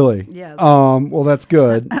 Patrick. Really? Yes. Well, that's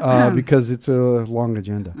good because it's a long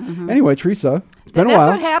agenda. Anyway, Teresa, it's been a while.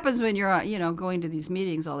 That's what happens when you're, going to these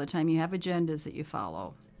meetings all the time. You have agendas that you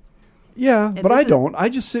follow. Yeah, And but I this is- don't. I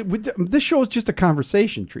just sit. This show is just a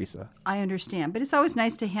conversation, Teresa. I understand, but it's always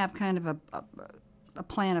nice to have kind of a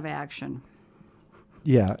plan of action.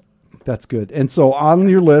 Yeah, that's good. And so on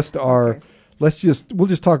your list are, we'll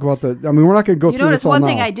just talk about we're not going to go You through notice this all one now.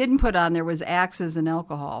 thing I didn't put on there was axes and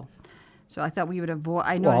alcohol. So I thought we would avoid.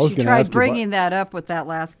 I Well, I was noticed you gonna ask tried you bringing that up with that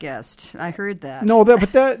last guest. I heard that.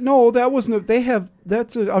 that wasn't.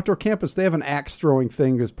 That's an outdoor campus. They have an axe throwing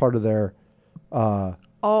thing as part of their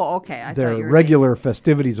Oh, okay. I their thought you were regular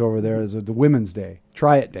festivities over there is the Women's Day,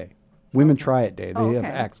 Try It Day, Women Try It Day. They have okay.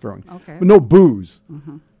 axe throwing, Okay. but no booze.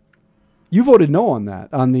 You voted no on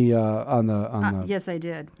that on the Yes, I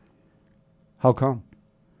did. How come?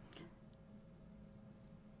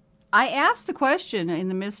 I asked the question in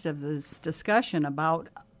the midst of this discussion about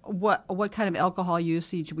what kind of alcohol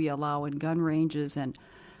usage we allow in gun ranges and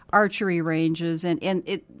archery ranges, and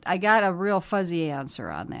I got a real fuzzy answer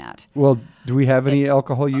on that. Well, do we have any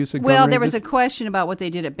alcohol use at gun Well, there was a ranges? question about what they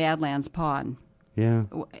did at Badlands Pond, Yeah.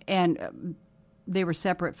 and they were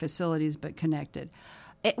separate facilities but connected.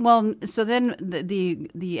 So then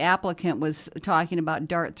the applicant was talking about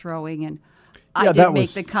dart throwing, and I Yeah, did that make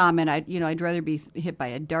was- the comment. I'd rather be hit by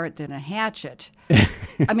a dart than a hatchet.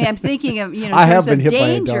 I mean, I'm thinking of in I have terms been of hit by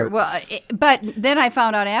a danger. dart. Well, but then I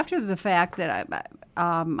found out after the fact that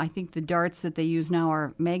I think the darts that they use now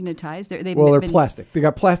are magnetized. They're Well, they're plastic. They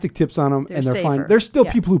got plastic tips on them, and they're fine. safer. There's still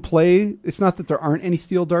Yeah. people who play. It's not that there aren't any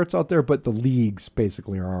steel darts out there, but the leagues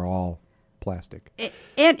basically are all plastic.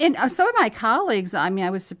 And some of my colleagues, I mean, I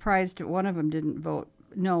was surprised one of them didn't vote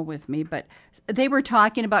no with me, but they were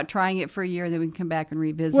talking about trying it for a year and then we can come back and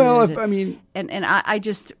revisit Well, it. if- I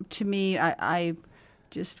just, to me, I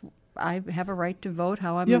have a right to vote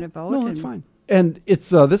how I'm going to vote. No, that's fine. And it's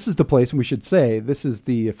this is the place, and we should say this is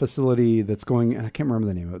the facility that's going. And I can't remember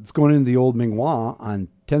the name of it. It's going into the old Minghua on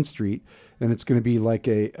 10th Street, and it's going to be like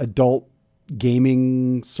a adult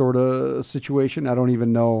gaming sort of situation. I don't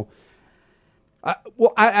even know.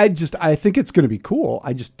 I think it's going to be cool.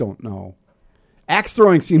 I just don't know. Axe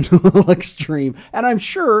throwing seems a little extreme, and I'm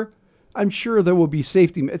sure there will be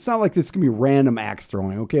safety. It's not like it's going to be random axe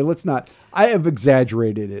throwing. Okay, let's not. I have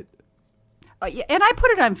exaggerated it. And I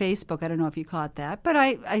put it on Facebook. I don't know if you caught that, but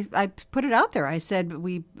I put it out there. I said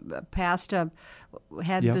we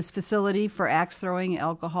had this facility for axe throwing,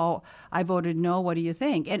 alcohol. I voted no. What do you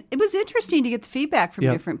think? And it was interesting to get the feedback from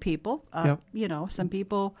different people. Some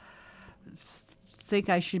people think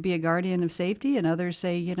I should be a guardian of safety, and others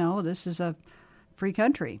say, this is a free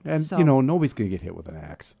country. And, so, nobody's going to get hit with an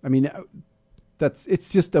axe. I mean, it's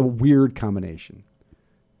just a weird combination.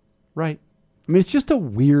 Right? I mean, it's just a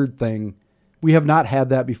weird thing. We have not had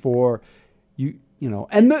that before. And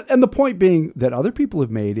the point being that other people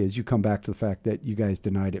have made is you come back to the fact that you guys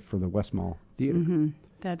denied it for the West Mall Theater. Mm-hmm.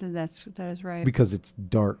 That is right. Because it's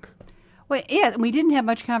dark. Well, yeah, we didn't have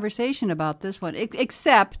much conversation about this one,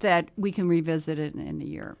 except that we can revisit it in a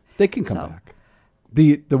year. They can come back.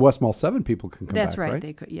 The West Mall 7 people can come back, That's right. right?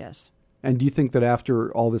 They could, yes. And do you think that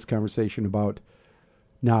after all this conversation about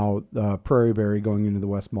now Prairie Berry going into the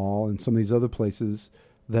West Mall and some of these other places,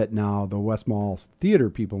 that now the West Mall Theater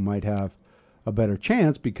people might have a better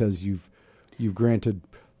chance because you've granted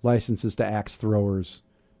licenses to axe throwers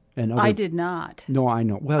and other... I did not. No, I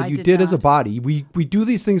know. Well, you did did as a not. body. We do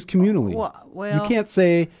these things communally. Well, you can't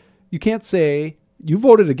say you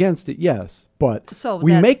voted against it, yes, but So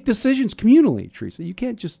we that- make decisions communally, Teresa. You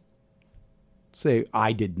can't just say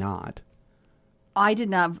I did not. I did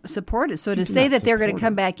not support it. So to did say not that they're going to support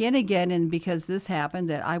come it. back in again, and because this happened,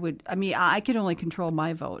 that I could only control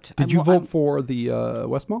my vote. Did you vote for the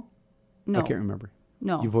West Mall? No. I can't remember.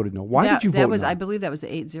 No. You voted no. Why did you vote no? I believe that was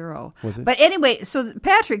 8-0. Was it? But anyway, so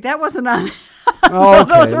Patrick, that wasn't on. Oh, okay.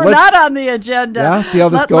 Those were not on the agenda. Yeah, see how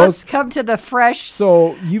this goes? Let's come to the fresh.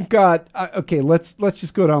 So you've got let's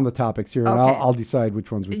just go down the topics here, and Okay. I'll decide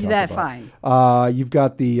which ones we talk That about. fine. You've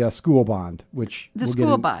got the school bond, which The we'll school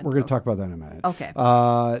get in- bond. We're going to talk about that in a minute. Okay.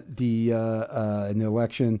 In the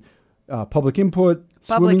election, public input,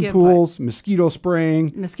 Public swimming input. pools, mosquito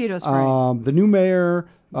spraying, Mosquito spraying. the new mayor,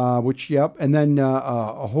 and then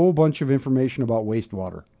a whole bunch of information about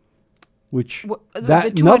wastewater, which The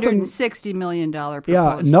nothing. $260 million proposal.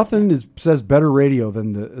 Yeah, nothing says better radio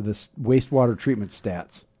than the wastewater treatment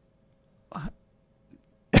stats.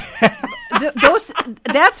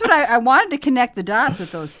 That's what I wanted to connect the dots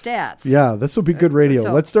with those stats. Yeah, this will be good radio.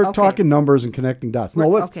 So, let's start okay. talking numbers and connecting dots. No,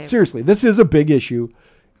 let's Okay. seriously. This is a big issue.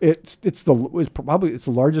 It's the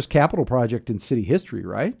largest capital project in city history,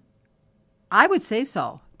 right? I would say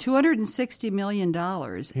so. $260 million.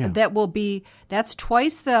 Yeah. That's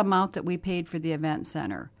twice the amount that we paid for the event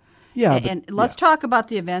center. Yeah, And let's talk about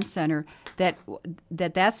the event center,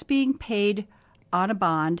 that's being paid on a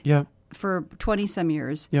bond Yeah. for 20 some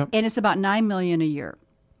years. Yep. And it's about $9 million a year,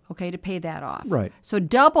 okay, to pay that off. Right. So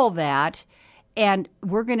double that, and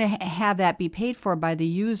we're going to have that be paid for by the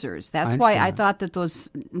users. That's why I thought that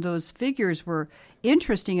those figures were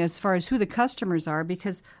interesting as far as who the customers are,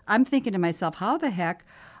 because I'm thinking to myself, how the heck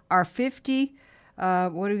are 50,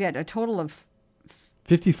 what do we got, a total of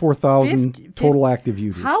 54,000 total active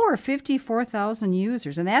users. How are 54,000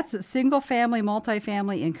 users, and that's single family,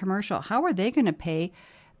 multifamily, and commercial, how are they going to pay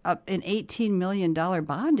an $18 million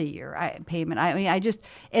bond a year payment? I mean,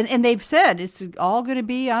 and they've said it's all going to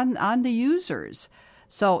be on the users.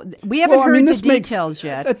 So we haven't heard the details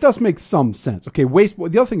yet. That does make some sense. Okay, the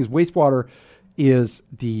other thing is wastewater is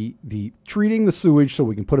the treating the sewage so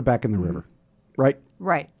we can put it back in the river, right?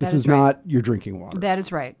 Right. This is not your drinking water. That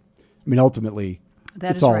is right. I mean, ultimately,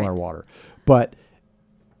 That it's is all right. our water. But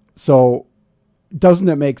so doesn't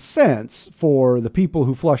it make sense for the people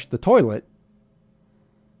who flush the toilet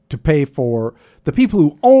to pay for the people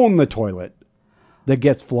who own the toilet that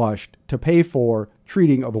gets flushed to pay for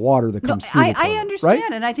treating of the water that comes through the toilet? I understand,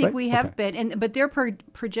 right? and I think Right? we have Okay. been, but they're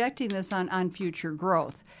projecting this on future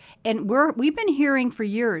growth. And we've been hearing for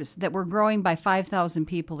years that we're growing by 5,000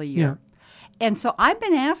 people a year. And so I've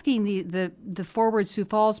been asking the Forward Sioux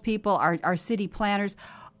Falls people, our city planners,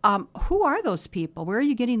 who are those people? Where are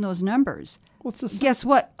you getting those numbers? What's the Guess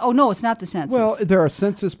what? Oh, no, it's not the census. Well, there are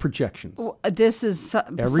census projections. This is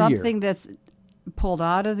something year. that's pulled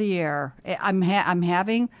out of the air. I'm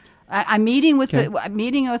meeting with I'm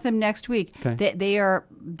meeting with them next week. Okay.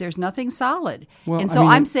 There's nothing solid. Well, and so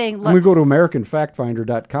I'm saying I'm going to go to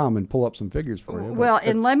AmericanFactFinder.com and pull up some figures for you. Well,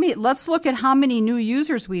 and let's look at how many new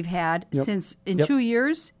users we've had since in Yep. 2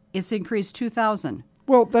 years it's increased 2,000.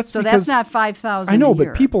 Well, that's not 5,000. I know, a year.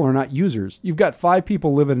 but people are not users. You've got 5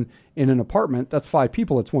 people living in an apartment. That's 5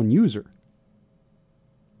 people. It's one user.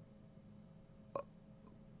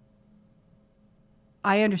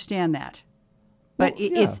 I understand that. But Well,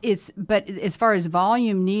 yeah. it's but as far as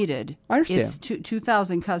volume needed, I understand. it's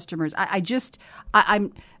 2,000 customers.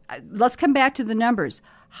 Let's come back to the numbers.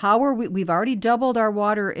 How are we've already doubled our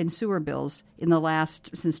water and sewer bills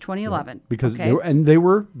since 2011 Because okay? they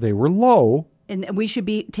were low. And we should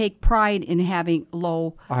take pride in having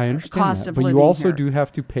low I understand cost that, of but living you also here. do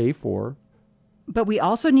have to pay for. But we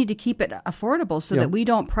also need to keep it affordable so Yeah. that we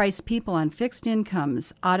don't price people on fixed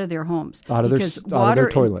incomes out of their homes. Out of their because water,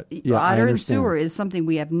 toilet. Yeah, I water and understand. sewer is something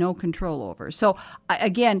we have no control over. So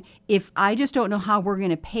again, if I just don't know how we're going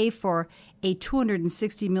to pay for a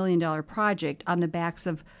 $260 million project on the backs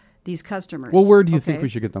of these customers. Well, where do you think we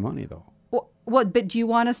should get the money, though? What? But do you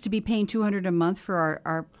want us to be paying $200 a month for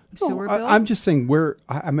our sewer bill? I'm just saying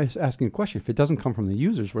I'm asking a question. If it doesn't come from the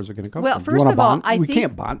users, where's it going to come Well, from? first You want of a all, bond? I we think-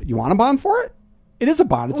 can't bond. You want a bond for it? It is a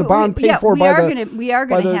bond. It's a bond paid for we by are the we are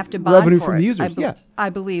going to have to bond revenue for from it, the users. I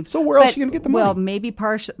believe. So where else are you going to get the money? Well, maybe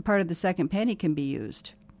part of the second penny can be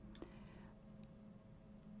used.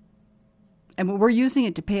 And we're using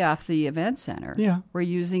it to pay off the event center. Yeah. We're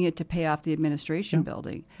using it to pay off the administration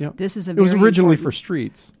building. Yep. This is It was very originally important- for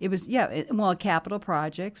streets. It was, capital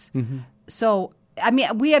projects. Mm-hmm. So, I mean,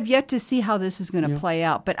 we have yet to see how this is going to play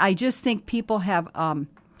out. But I just think people have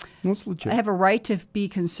It's legit. have a right to be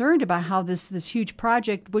concerned about how this huge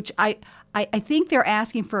project, which I think they're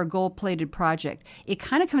asking for a gold-plated project. It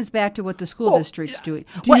kind of comes back to what the school district's doing.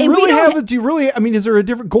 Do you really have? Do you really? I mean, is there a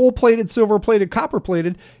different gold-plated, silver-plated,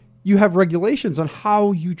 copper-plated? You have regulations on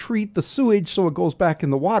how you treat the sewage so it goes back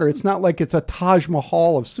in the water. It's not like it's a Taj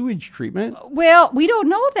Mahal of sewage treatment. Well, we don't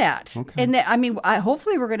know that. Okay. And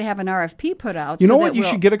hopefully we're going to have an RFP put out. You so know that what you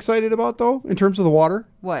should get excited about, though, in terms of the water?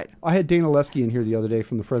 What? I had Dana Lesky in here the other day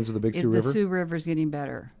from the Friends of the Big Sioux The River. Sioux River's getting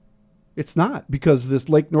better. It's not, because this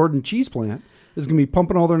Lake Norden cheese plant is going to be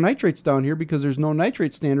pumping all their nitrates down here because there's no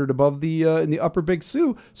nitrate standard above the in the upper Big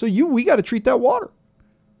Sioux. So we got to treat that water.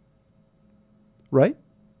 Right?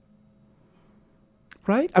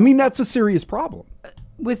 Right? I mean, that's a serious problem.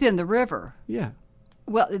 Within the river. Yeah.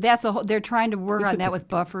 Well, they're trying to work on that with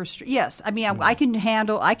buffer street. Yes, I mean, I can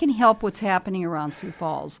help what's happening around Sioux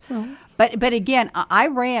Falls. But again,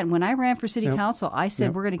 when I ran for city council, I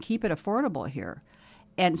said we're going to keep it affordable here.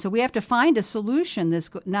 And so we have to find a solution that's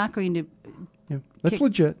not going to Yeah, that's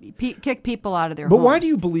legit. Kick people out of their But homes. why do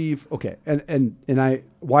you believe? Okay,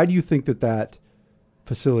 why do you think that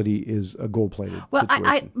facility is a gold-plated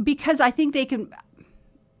situation? Because I think they can.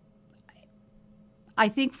 I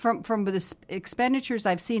think from the expenditures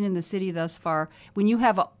I've seen in the city thus far, when you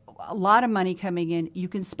have a lot of money coming in, you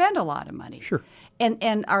can spend a lot of money. Sure. And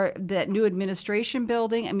that new administration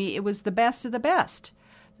building, I mean, it was the best of the best.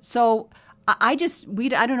 So I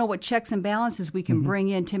don't know what checks and balances we can bring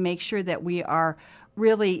in to make sure that we are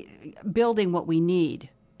really building what we need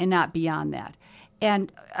and not beyond that.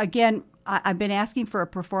 And again, I've been asking for a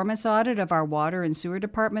performance audit of our water and sewer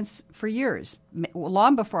departments for years,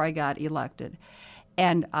 long before I got elected.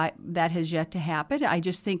 And that has yet to happen. I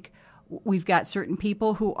just think we've got certain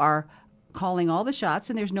people who are calling all the shots,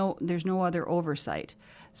 and there's no other oversight.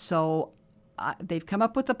 So they've come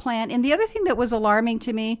up with a plan. And the other thing that was alarming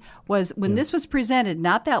to me was when this was presented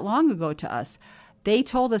not that long ago to us, they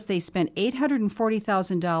told us they spent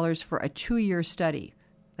 $840,000 for a 2-year study.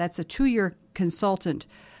 That's a 2-year consultant.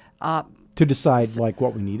 To decide like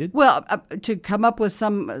what we needed? Well, to come up with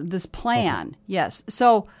this plan, okay. Yes.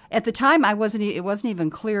 So at the time, it wasn't even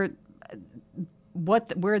clear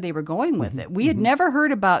where they were going with it. We had never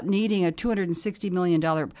heard about needing a $260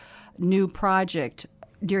 million new project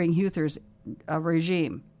during Huether's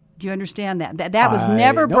regime. Do you understand that? That was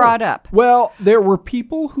never brought up. Well, there were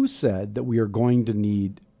people who said that we are going to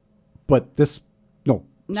need, but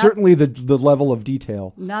certainly the level of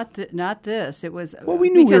detail. Not this. It was. Well, we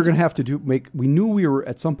knew we were going to have to we knew we were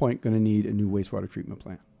at some point going to need a new wastewater treatment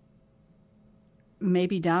plant.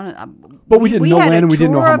 Maybe down. But we didn't know when, and we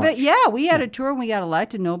didn't know how much. Yeah, we had a tour when we got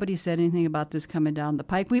elected. Nobody said anything about this coming down the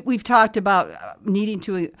pike. We've talked about needing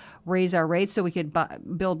to raise our rates so we could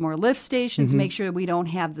build more lift stations, make sure we don't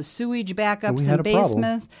have the sewage backups in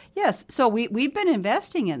basements. Yes, so we've been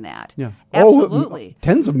investing in that. Yeah, absolutely,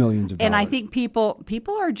 tens of millions of dollars. And I think people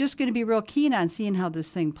are just going to be real keen on seeing how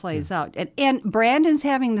this thing plays out. And Brandon's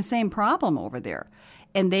having the same problem over there.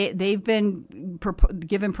 And they've been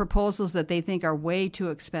given proposals that they think are way too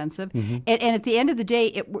expensive. And at the end of the day,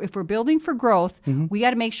 if we're building for growth, we got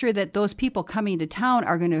to make sure that those people coming to town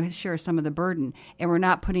are going to share some of the burden, and we're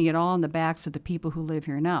not putting it all on the backs of the people who live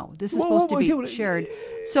here now. This is supposed to be shared.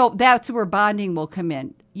 So that's where bonding will come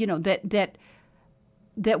in. You know, the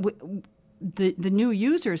new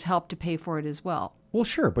users help to pay for it as well. Well,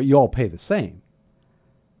 sure, but you all pay the same.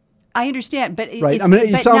 I understand, but right.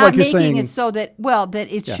 It's not making it so that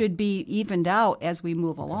it should be evened out as we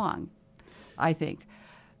move along. I think.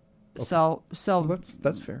 Okay. So well,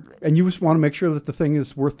 that's fair. And you just want to make sure that the thing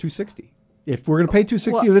is worth $260. If we're going to pay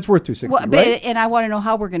 $260, it's worth $260, right? And I want to know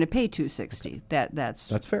how we're going to pay $260. That's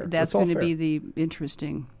fair. That's going to be the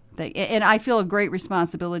interesting thing. And I feel a great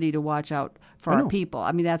responsibility to watch out for our people.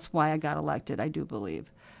 I mean, that's why I got elected. I do believe.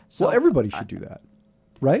 So well, everybody should do that.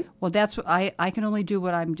 Right? Well, that's what I can only do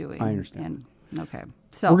what I'm doing. I understand. Okay.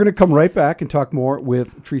 So we're going to come right back and talk more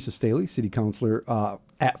with Teresa Staley, city councilor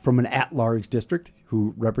from an at-large district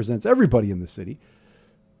who represents everybody in the city.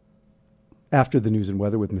 After the news and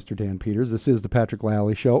weather with Mr. Dan Peters, this is the Patrick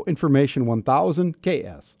Lally Show. Information 1000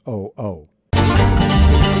 KSOO.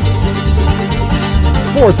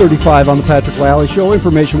 4:35 on the Patrick Lally Show.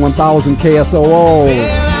 Information 1000 KSOO. Well,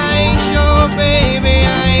 I ain't your baby.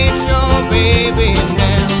 I ain't your baby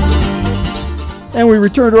now. And we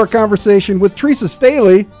return to our conversation with Teresa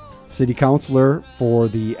Staley, city councilor for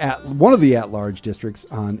one of the at-large districts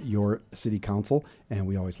on your city council. And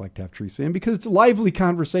we always like to have Teresa in because it's a lively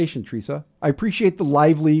conversation, Teresa. I appreciate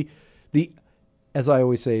as I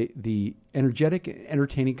always say, the energetic,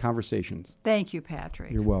 entertaining conversations. Thank you,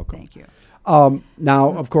 Patrick. You're welcome. Thank you.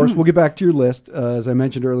 Now, of course, we'll get back to your list. As I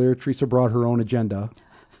mentioned earlier, Teresa brought her own agenda.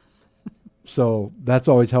 So that's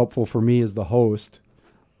always helpful for me as the host.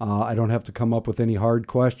 I don't have to come up with any hard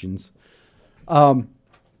questions.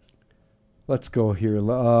 Let's go here.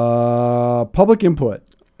 Public input.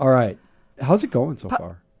 All right. How's it going so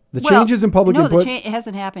far? The changes in public input? No, it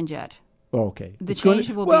hasn't happened yet. Oh, okay. The change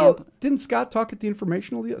will be. Didn't Scott talk at the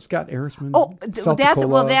informational? Scott Ehrisman? Oh,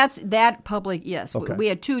 that's that public. Yes, okay. We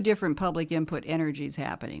had 2 different public input energies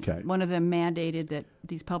happening. Okay. One of them mandated that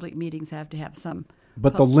these public meetings have to have some.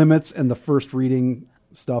 But the limits and the first reading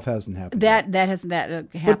stuff hasn't happened. That hasn't happened.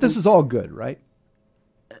 But this is all good, right?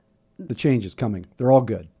 The change is coming. They're all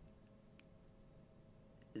good.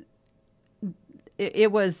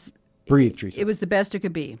 It was. Breathe, Teresa. It was the best it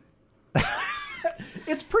could be.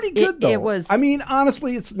 It's pretty good, though. It was. I mean,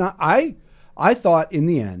 honestly, it's not. I thought in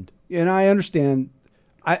the end, and I understand,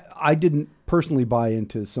 I didn't personally buy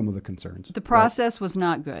into some of the concerns. The process was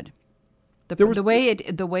not good. The way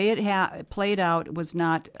it played out was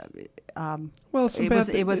not. Well,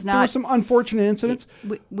 it was there not. were some unfortunate incidents.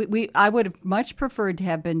 I would have much preferred to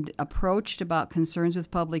have been approached about concerns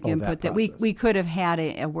with public input. That we could have had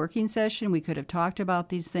a working session. We could have talked about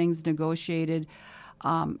these things, negotiated,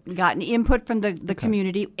 gotten input from the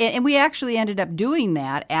community, and we actually ended up doing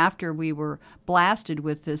that after we were blasted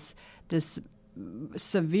with this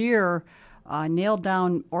severe. Nailed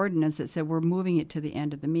down ordinance that said we're moving it to the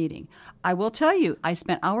end of the meeting. I will tell you, I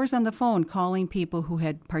spent hours on the phone calling people who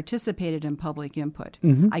had participated in public input.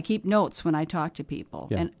 Mm-hmm. I keep notes when I talk to people,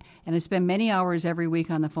 and I spend many hours every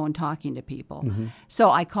week on the phone talking to people. Mm-hmm. So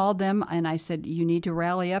I called them and I said, you need to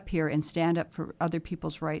rally up here and stand up for other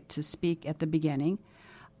people's right to speak at the beginning.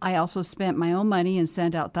 I also spent my own money and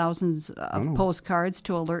sent out thousands of postcards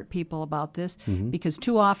to alert people about this because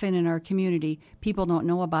too often in our community, people don't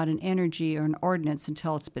know about an energy or an ordinance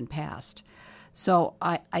until it's been passed. So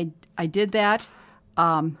I did that,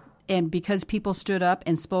 and because people stood up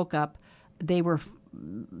and spoke up,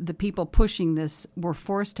 the people pushing this were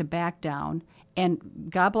forced to back down. And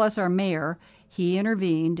God bless our mayor, he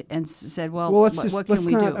intervened and said, "Well, what can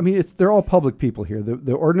we do?" I mean, they're all public people here.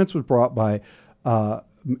 The ordinance was brought by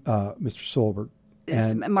Mr. Solberg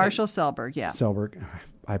and Marshall Selberg, yeah. Selberg,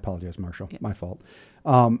 I apologize, Marshall, my fault.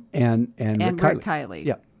 And Rick Kiley.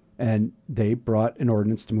 Yeah, and they brought an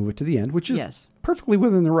ordinance to move it to the end, which is perfectly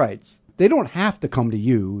within their rights. They don't have to come to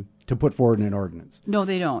you to put forward an ordinance. No,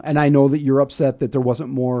 they don't. And I know that you're upset that there wasn't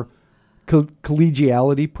more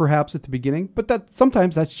collegiality, perhaps at the beginning, but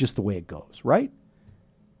sometimes that's just the way it goes, right?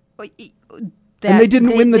 And they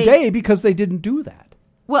didn't win the day because they didn't do that.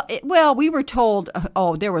 Well, we were told.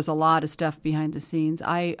 There was a lot of stuff behind the scenes.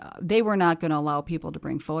 They were not going to allow people to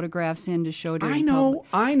bring photographs in to show. I know.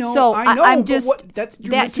 So I'm just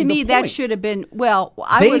that to me that should have been. Well,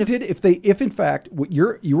 if in fact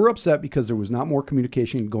you were upset because there was not more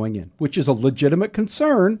communication going in, which is a legitimate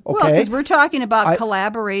concern. Okay, well, because we're talking about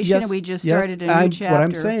collaboration, and we just started a new chapter. What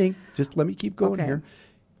I'm saying, just let me keep going here.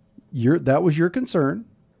 That was your concern.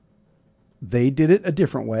 They did it a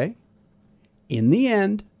different way. In the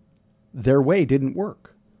end, their way didn't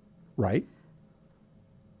work, right?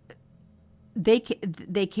 They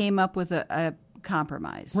came up with a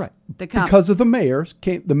compromise, right? Because of the mayor.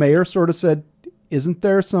 The mayor sort of said, "Isn't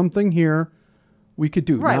there something here we could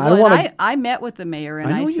do?" Right. Now, I met with the mayor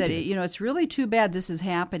and I said, it's really too bad this is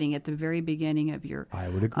happening at the very beginning of your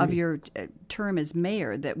term as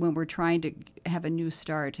mayor. That when we're trying to have a new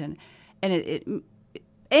start and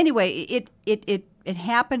it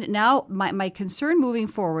happened. Now, my concern moving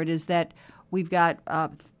forward is that we've got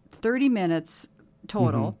 30 minutes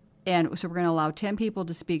total, and so we're going to allow 10 people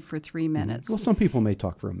to speak for 3 minutes. Well, some people may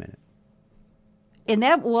talk for a minute. And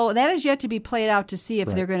that is yet to be played out to see if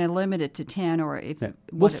they're going to limit it to 10 or if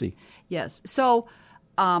we'll see. Yes, so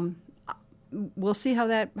we'll see how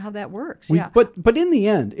that works. But in the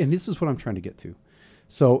end, and this is what I'm trying to get to.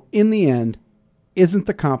 So in the end, isn't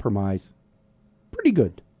the compromise pretty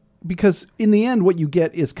good? Because in the end, what you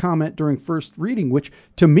get is comment during first reading, which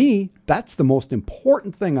to me, that's the most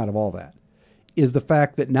important thing out of all that, is the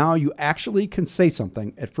fact that now you actually can say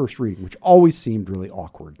something at first reading, which always seemed really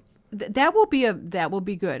awkward. That will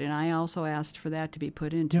be good, and I also asked for that to be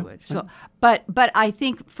put into it. So, but I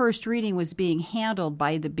think first reading was being handled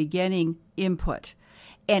by the beginning input.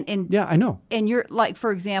 And yeah, I know. And you're like,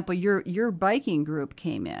 for example, your biking group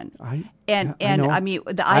came in, I mean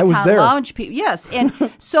the Icon Lounge people. Yes, and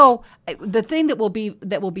so the thing that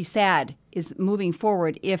will be sad is moving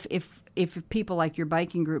forward if people like your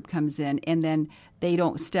biking group comes in and then they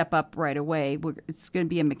don't step up right away. It's going to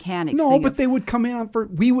be a mechanics thing. No, but they would come in on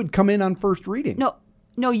first. We would come in on first reading.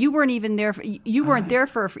 No, you weren't even there. You weren't there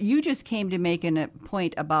for. You just came to make a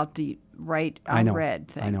point about the right on red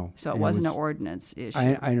thing. I know. So it wasn't an ordinance issue.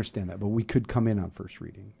 I understand that, but we could come in on first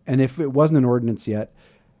reading. And if it wasn't an ordinance yet,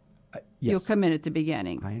 yes. You'll come in at the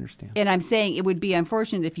beginning. I understand. And I'm saying it would be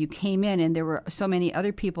unfortunate if you came in and there were so many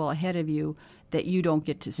other people ahead of you that you don't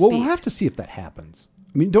get to speak. Well, we'll have to see if that happens.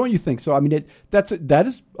 I mean, don't you think so? I mean, that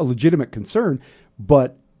is a legitimate concern,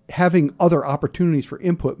 but having other opportunities for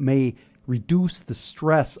input may reduce the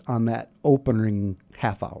stress on that opening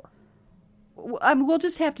half hour. I mean, we'll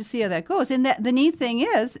just have to see how that goes. And the neat thing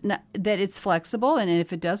is that it's flexible, and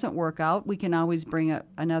if it doesn't work out, we can always bring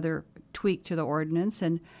another tweak to the ordinance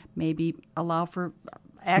and maybe allow for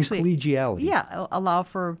some collegiality. Yeah, allow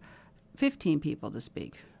for 15 people to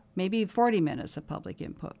speak. Maybe 40 minutes of public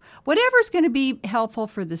input. Whatever's going to be helpful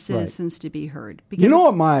for the citizens to be heard. Because you know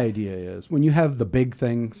what my idea is? When you have the big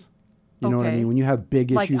things, you know what I mean? When you have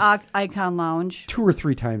big issues. Like Icon Lounge. 2 or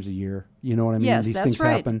 3 times a year, you know what I mean? Yes, These that's things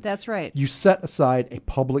right. happen. That's right. You set aside a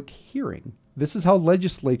public hearing. This is how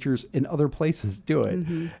legislatures in other places do it.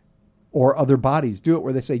 Mm-hmm. or other bodies do it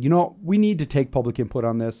where they say, you know, we need to take public input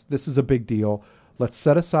on this. This is a big deal. Let's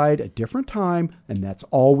set aside a different time, and that's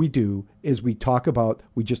all we do is we talk about,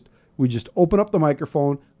 we just open up the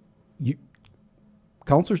microphone.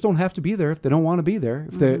 Counselors don't have to be there if they don't want to be there.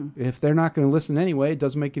 If they're not going to listen anyway, it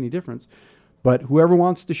doesn't make any difference. But whoever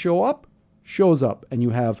wants to show up, shows up, and you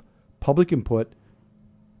have public input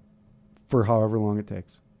for however long it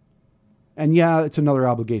takes. And yeah, it's another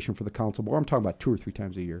obligation for the council board. I'm talking about 2 or 3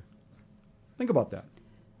 times a year. Think about that.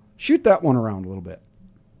 Shoot that one around a little bit.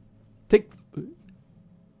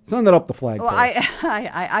 Send that up the flagpole. Well,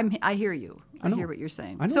 I hear you. I hear what you're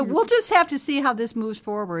saying. So we'll just have to see how this moves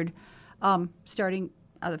forward, starting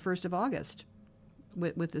the 1st of August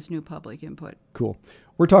with this new public input. Cool.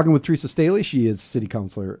 We're talking with Teresa Staley. She is city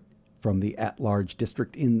councilor from the at-large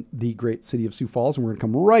district in the great city of Sioux Falls, and we're going to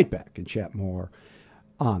come right back and chat more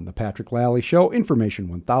on the Patrick Lally Show, Information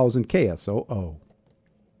 1000 KSOO.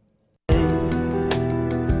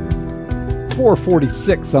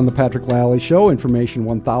 446 on the Patrick Lally Show, Information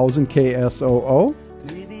 1000 KSOO.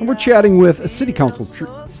 And we're chatting with City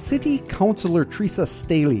Councilor Teresa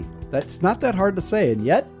Staley. That's not that hard to say, and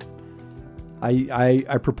yet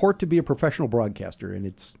I purport to be a professional broadcaster, and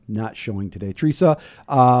it's not showing today. Teresa,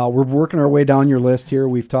 we're working our way down your list here.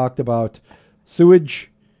 We've talked about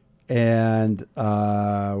sewage and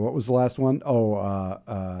what was the last one?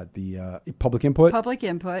 The public input. Public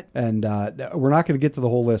input. And we're not going to get to the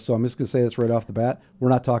whole list, so I'm just going to say this right off the bat. We're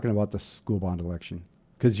not talking about the school bond election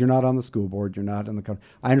because you're not on the school board. You're not in the company.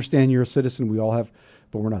 I understand you're a citizen. We all have,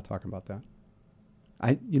 but we're not talking about that.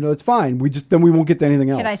 It's fine. Then we won't get to anything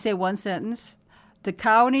else. Can I say one sentence? The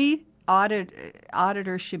county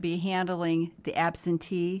auditor should be handling the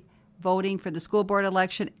absentee voting for the school board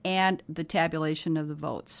election and the tabulation of the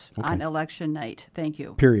votes on election night. Thank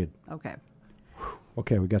you. Period. Okay.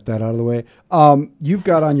 Okay, we got that out of the way. You've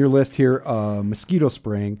got on your list here mosquito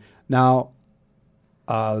spraying. Now,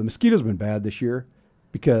 the mosquitoes have been bad this year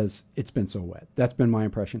because it's been so wet. That's been my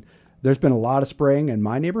impression. There's been a lot of spraying in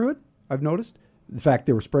my neighborhood, I've noticed. In fact,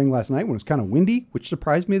 they were spraying last night when it was kind of windy, which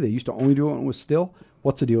surprised me. They used to only do it when it was still.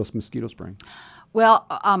 What's the deal with mosquito spraying? Well,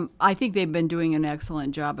 I think they've been doing an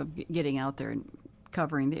excellent job of getting out there and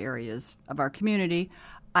covering the areas of our community.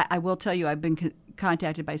 I will tell you, I've been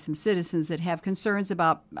contacted by some citizens that have concerns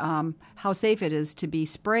about how safe it is to be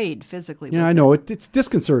sprayed physically. Yeah, I know. It's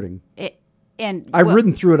disconcerting. I've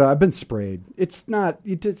ridden through it. I've been sprayed. It's not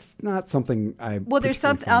something I. Well, there's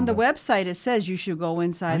something on the website. It says you should go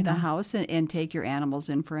inside the house and take your animals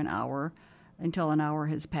in for an hour until an hour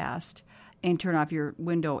has passed, and turn off your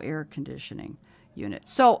window air conditioning unit.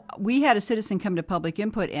 So we had a citizen come to public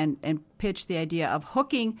input and pitch the idea of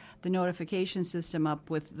hooking the notification system up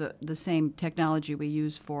with the same technology we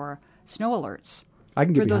use for snow alerts. I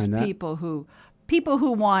can get behind that. For those people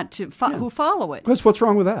who want to who follow it. Because what's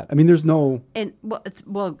wrong with that? I mean, there's no. And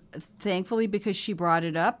well, thankfully, because she brought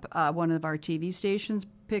it up, one of our TV stations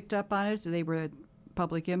picked up on it. So they were at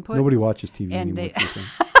public input. Nobody watches TV and anymore.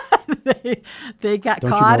 They got Don't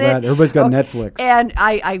caught you know that? Everybody's got Netflix. And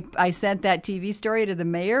I sent that TV story to the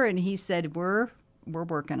mayor, and he said we're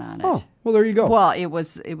working on it. Oh, well, there you go. Well, it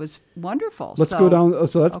was wonderful. Let's go down.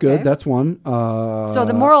 So that's good. That's one. So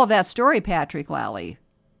the moral of that story, Patrick Lally,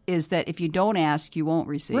 is that if you don't ask, you won't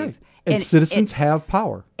receive. Right. And citizens have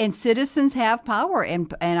power. And citizens have power.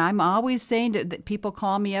 And I'm always saying that people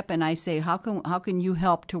call me up and I say, how can you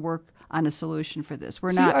help to work on a solution for this?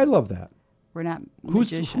 I love that. We're not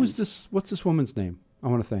Who's magicians. this? What's this woman's name? I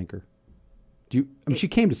want to thank her. She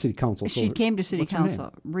came to city council. She came to city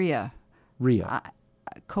council. Rhea.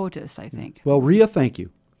 Cotis, I think. Well, Rhea, thank you.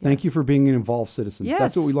 Thank you for being an involved citizen. Yes.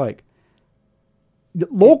 That's what we like.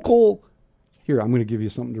 Local. Here, I'm going to give you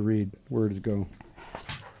something to read. Where does it go?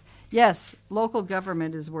 Yes, local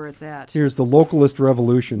government is where it's at. Here's the Localist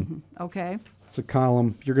Revolution. Okay. It's a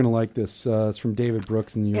column. You're going to like this. It's from David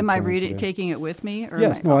Brooks in the New York Am I Times taking it with me? Or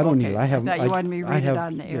yes. No, I don't need it. I haven't. I thought you wanted me to read it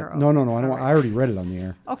on the air. Yeah. No. I don't. I already read it on the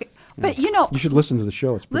air. Okay. Yeah. But you should listen to the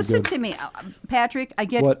show. It's pretty listen good. to me, Patrick. I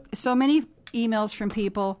get so many emails from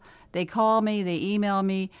people. They call me. They email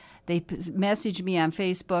me. They message me on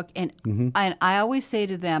Facebook, and I always say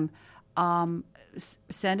to them,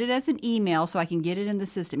 send it as an email so I can get it in the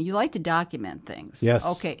system. You like to document things. Yes.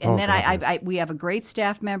 Okay. And then we have a great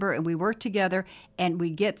staff member, and we work together, and we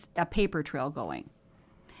get a paper trail going.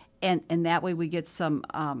 And that way we get some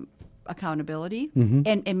accountability.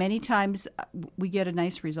 And many times we get a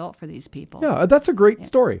nice result for these people. Yeah, that's a great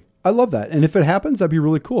story. I love that. And if it happens, that'd be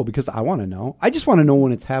really cool because I want to know. I just want to know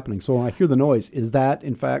when it's happening. So when I hear the noise, is that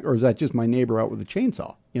in fact, or is that just my neighbor out with a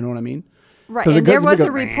chainsaw? You know what I mean? Right, and there was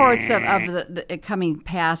a reports of the coming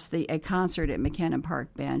past a concert at McKinnon Park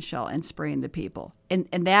Bandshell and spraying the people, and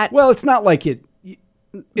that. Well, it's not like it.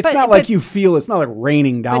 It's not like you feel. It's not like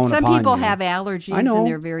raining down. But some upon people you. have allergies, I know. and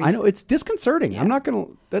they're very. I know it's disconcerting. Yeah. I'm not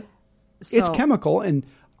going to. It's chemical, and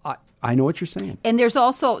I know what you're saying. And there's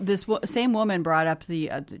also this same woman brought up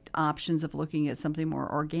the options of looking at something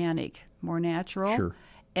more organic, more natural. Sure.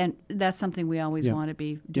 And that's something we always want to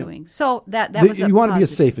be doing. Yeah. So that was you want to be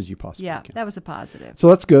as safe as you possibly can. Yeah, that was a positive. So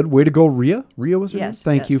that's good. Way to go, Rhea. Rhea was her name?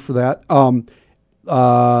 Thank you for that.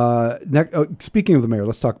 Speaking of the mayor,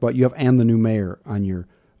 let's talk about you have Ann the new mayor on your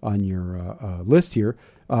list here.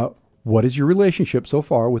 What is your relationship so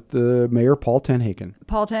far with the mayor, Paul Tenhagen?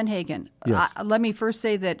 Paul Tenhagen. Yes. Let me first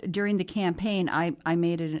say that during the campaign, I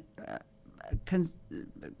made a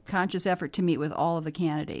conscious effort to meet with all of the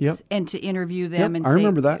candidates and to interview them. I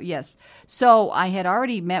remember that. Yes. So I had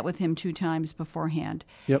already met with him 2 times beforehand.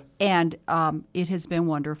 Yep. And it has been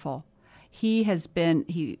wonderful. He has been,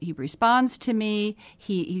 he responds to me.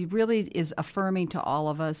 He really is affirming to all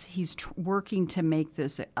of us. He's working to make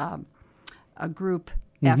this a group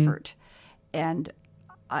effort. And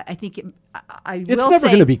I think it's never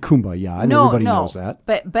going to be kumbaya, and everybody knows that.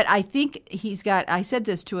 But I think he's got. I said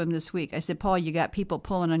this to him this week. I said, Paul, you got people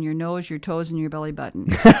pulling on your nose, your toes, and your belly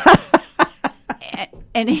button.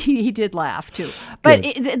 and he did laugh too. But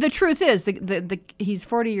the truth is, he's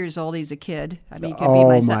 40 years old. He's a kid. I mean, he could be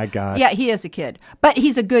my son. My gosh. Yeah, he is a kid, but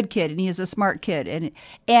he's a good kid, and he is a smart kid,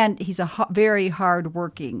 and he's a very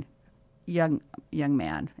hardworking young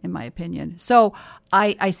man, in my opinion. So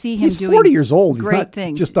I see him doing 40 years old. Great he's not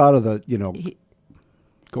things. Just out of the,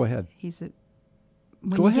 go ahead.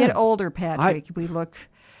 When you get older, Patrick, we look.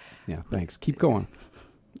 Yeah, thanks. Keep going.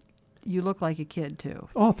 You look like a kid too.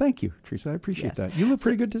 Oh, thank you, Teresa. I appreciate that. You look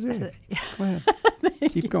pretty good today. Go ahead.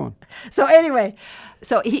 Keep going. So anyway,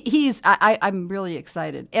 I'm really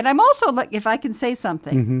excited, and I'm also, like, if I can say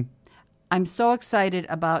something, I'm so excited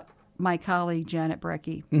about my colleague Janet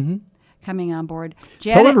Brecky. Coming on board.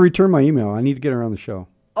 Janet, tell her to return my email. I need to get her on the show.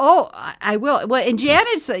 Oh, I will. Well, and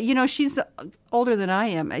Janet's, she's older than I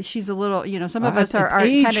am. She's a little, some of us are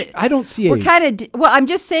kind of. I don't see age. We're kind of. Well, I'm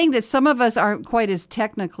just saying that some of us aren't quite as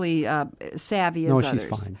technically savvy as others. No,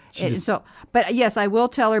 she's fine. But yes, I will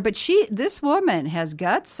tell her. But this woman has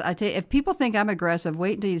guts. I tell you, if people think I'm aggressive,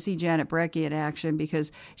 wait until you see Janet Brecky in action,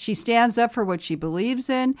 because she stands up for what she believes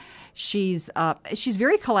in. She's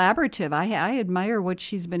very collaborative. I admire what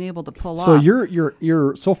she's been able to pull off. So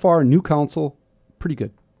you're so far new council, pretty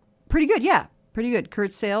good. Pretty good, yeah. Pretty good.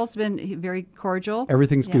 Kurt Sale's been very cordial.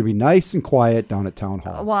 Everything's going to be nice and quiet down at Town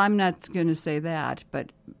Hall. Well, I'm not going to say that,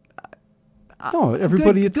 but no,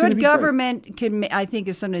 everybody. Good government can, I think,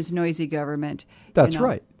 is sometimes noisy government. That's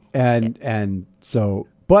right, and so,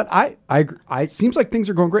 but I seems like things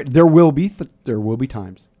are going great. There will be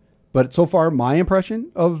times, but so far my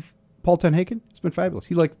impression of Paul Tenhagen, it's been fabulous.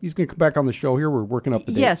 He's going to come back on the show here. We're working up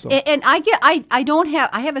the date. Yes, so. and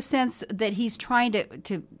I have a sense that he's trying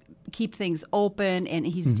to keep things open, and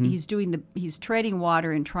he's treading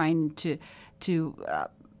water and trying to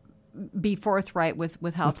be forthright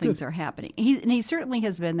with how things are happening. He certainly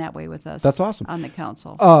has been that way with us. That's awesome. On the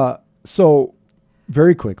council. So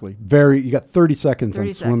very quickly, you got 30 seconds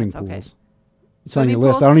on swimming pools. Okay. It's on your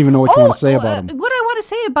list. I don't even know what you want to say about them. What I want to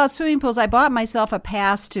say about swimming pools, I bought myself a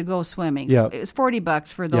pass to go swimming. Yep. It was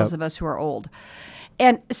 $40 for those of us who are old.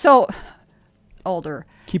 And so, older.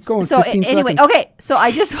 Keep going. So 15 anyway, seconds. okay. So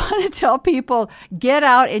I just want to tell people, get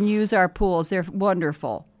out and use our pools. They're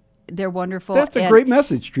wonderful. They're wonderful. That's a great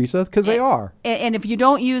message, Teresa, because they are. And if you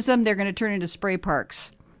don't use them, they're going to turn into spray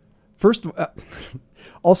parks. First,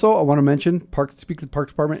 also, I want to mention, speak to the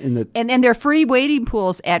Parks Department. And they're free wading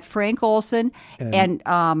pools at Frank Olson and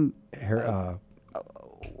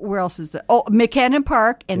where else is the? Oh, McKinnon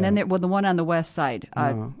Park, and then the one on the west side.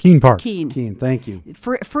 Keene Park. Keene, thank you.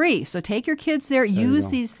 Free. So take your kids there. Use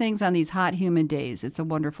these things on these hot, humid days. It's a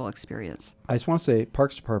wonderful experience. I just want to say,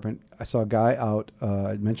 Parks Department, I saw a guy out,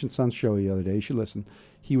 I mentioned Sun's show the other day. You should listen.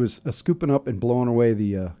 He was scooping up and blowing away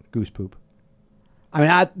the goose poop. I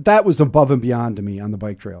mean, that was above and beyond to me on the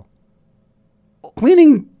bike trail.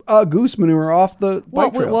 Cleaning goose manure off the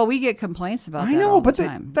bike trail. Well, we get complaints about that. I know, all but the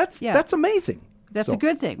time. that's amazing. That's a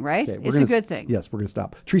good thing, right? Okay, it's a good thing. Yes, we're going to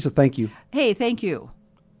stop. Teresa, thank you. Hey, thank you.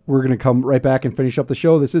 We're going to come right back and finish up the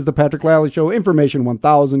show. This is the Patrick Lally Show, Information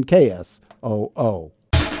 1000 KSOO.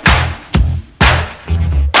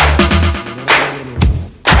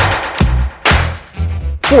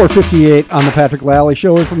 4:58 on the Patrick Lally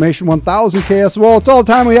Show. Information 1000 KSOL. It's all the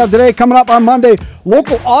time we have today. Coming up on Monday,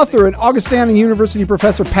 local author and Augustana University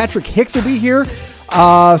professor Patrick Hicks will be here.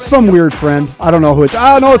 Some weird friend. I don't know who it's.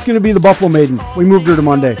 I know it's going to be the Buffalo Maiden. We moved her to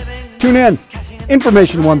Monday. Tune in.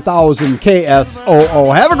 Information 1000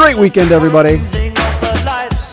 KSOO. Have a great weekend, everybody.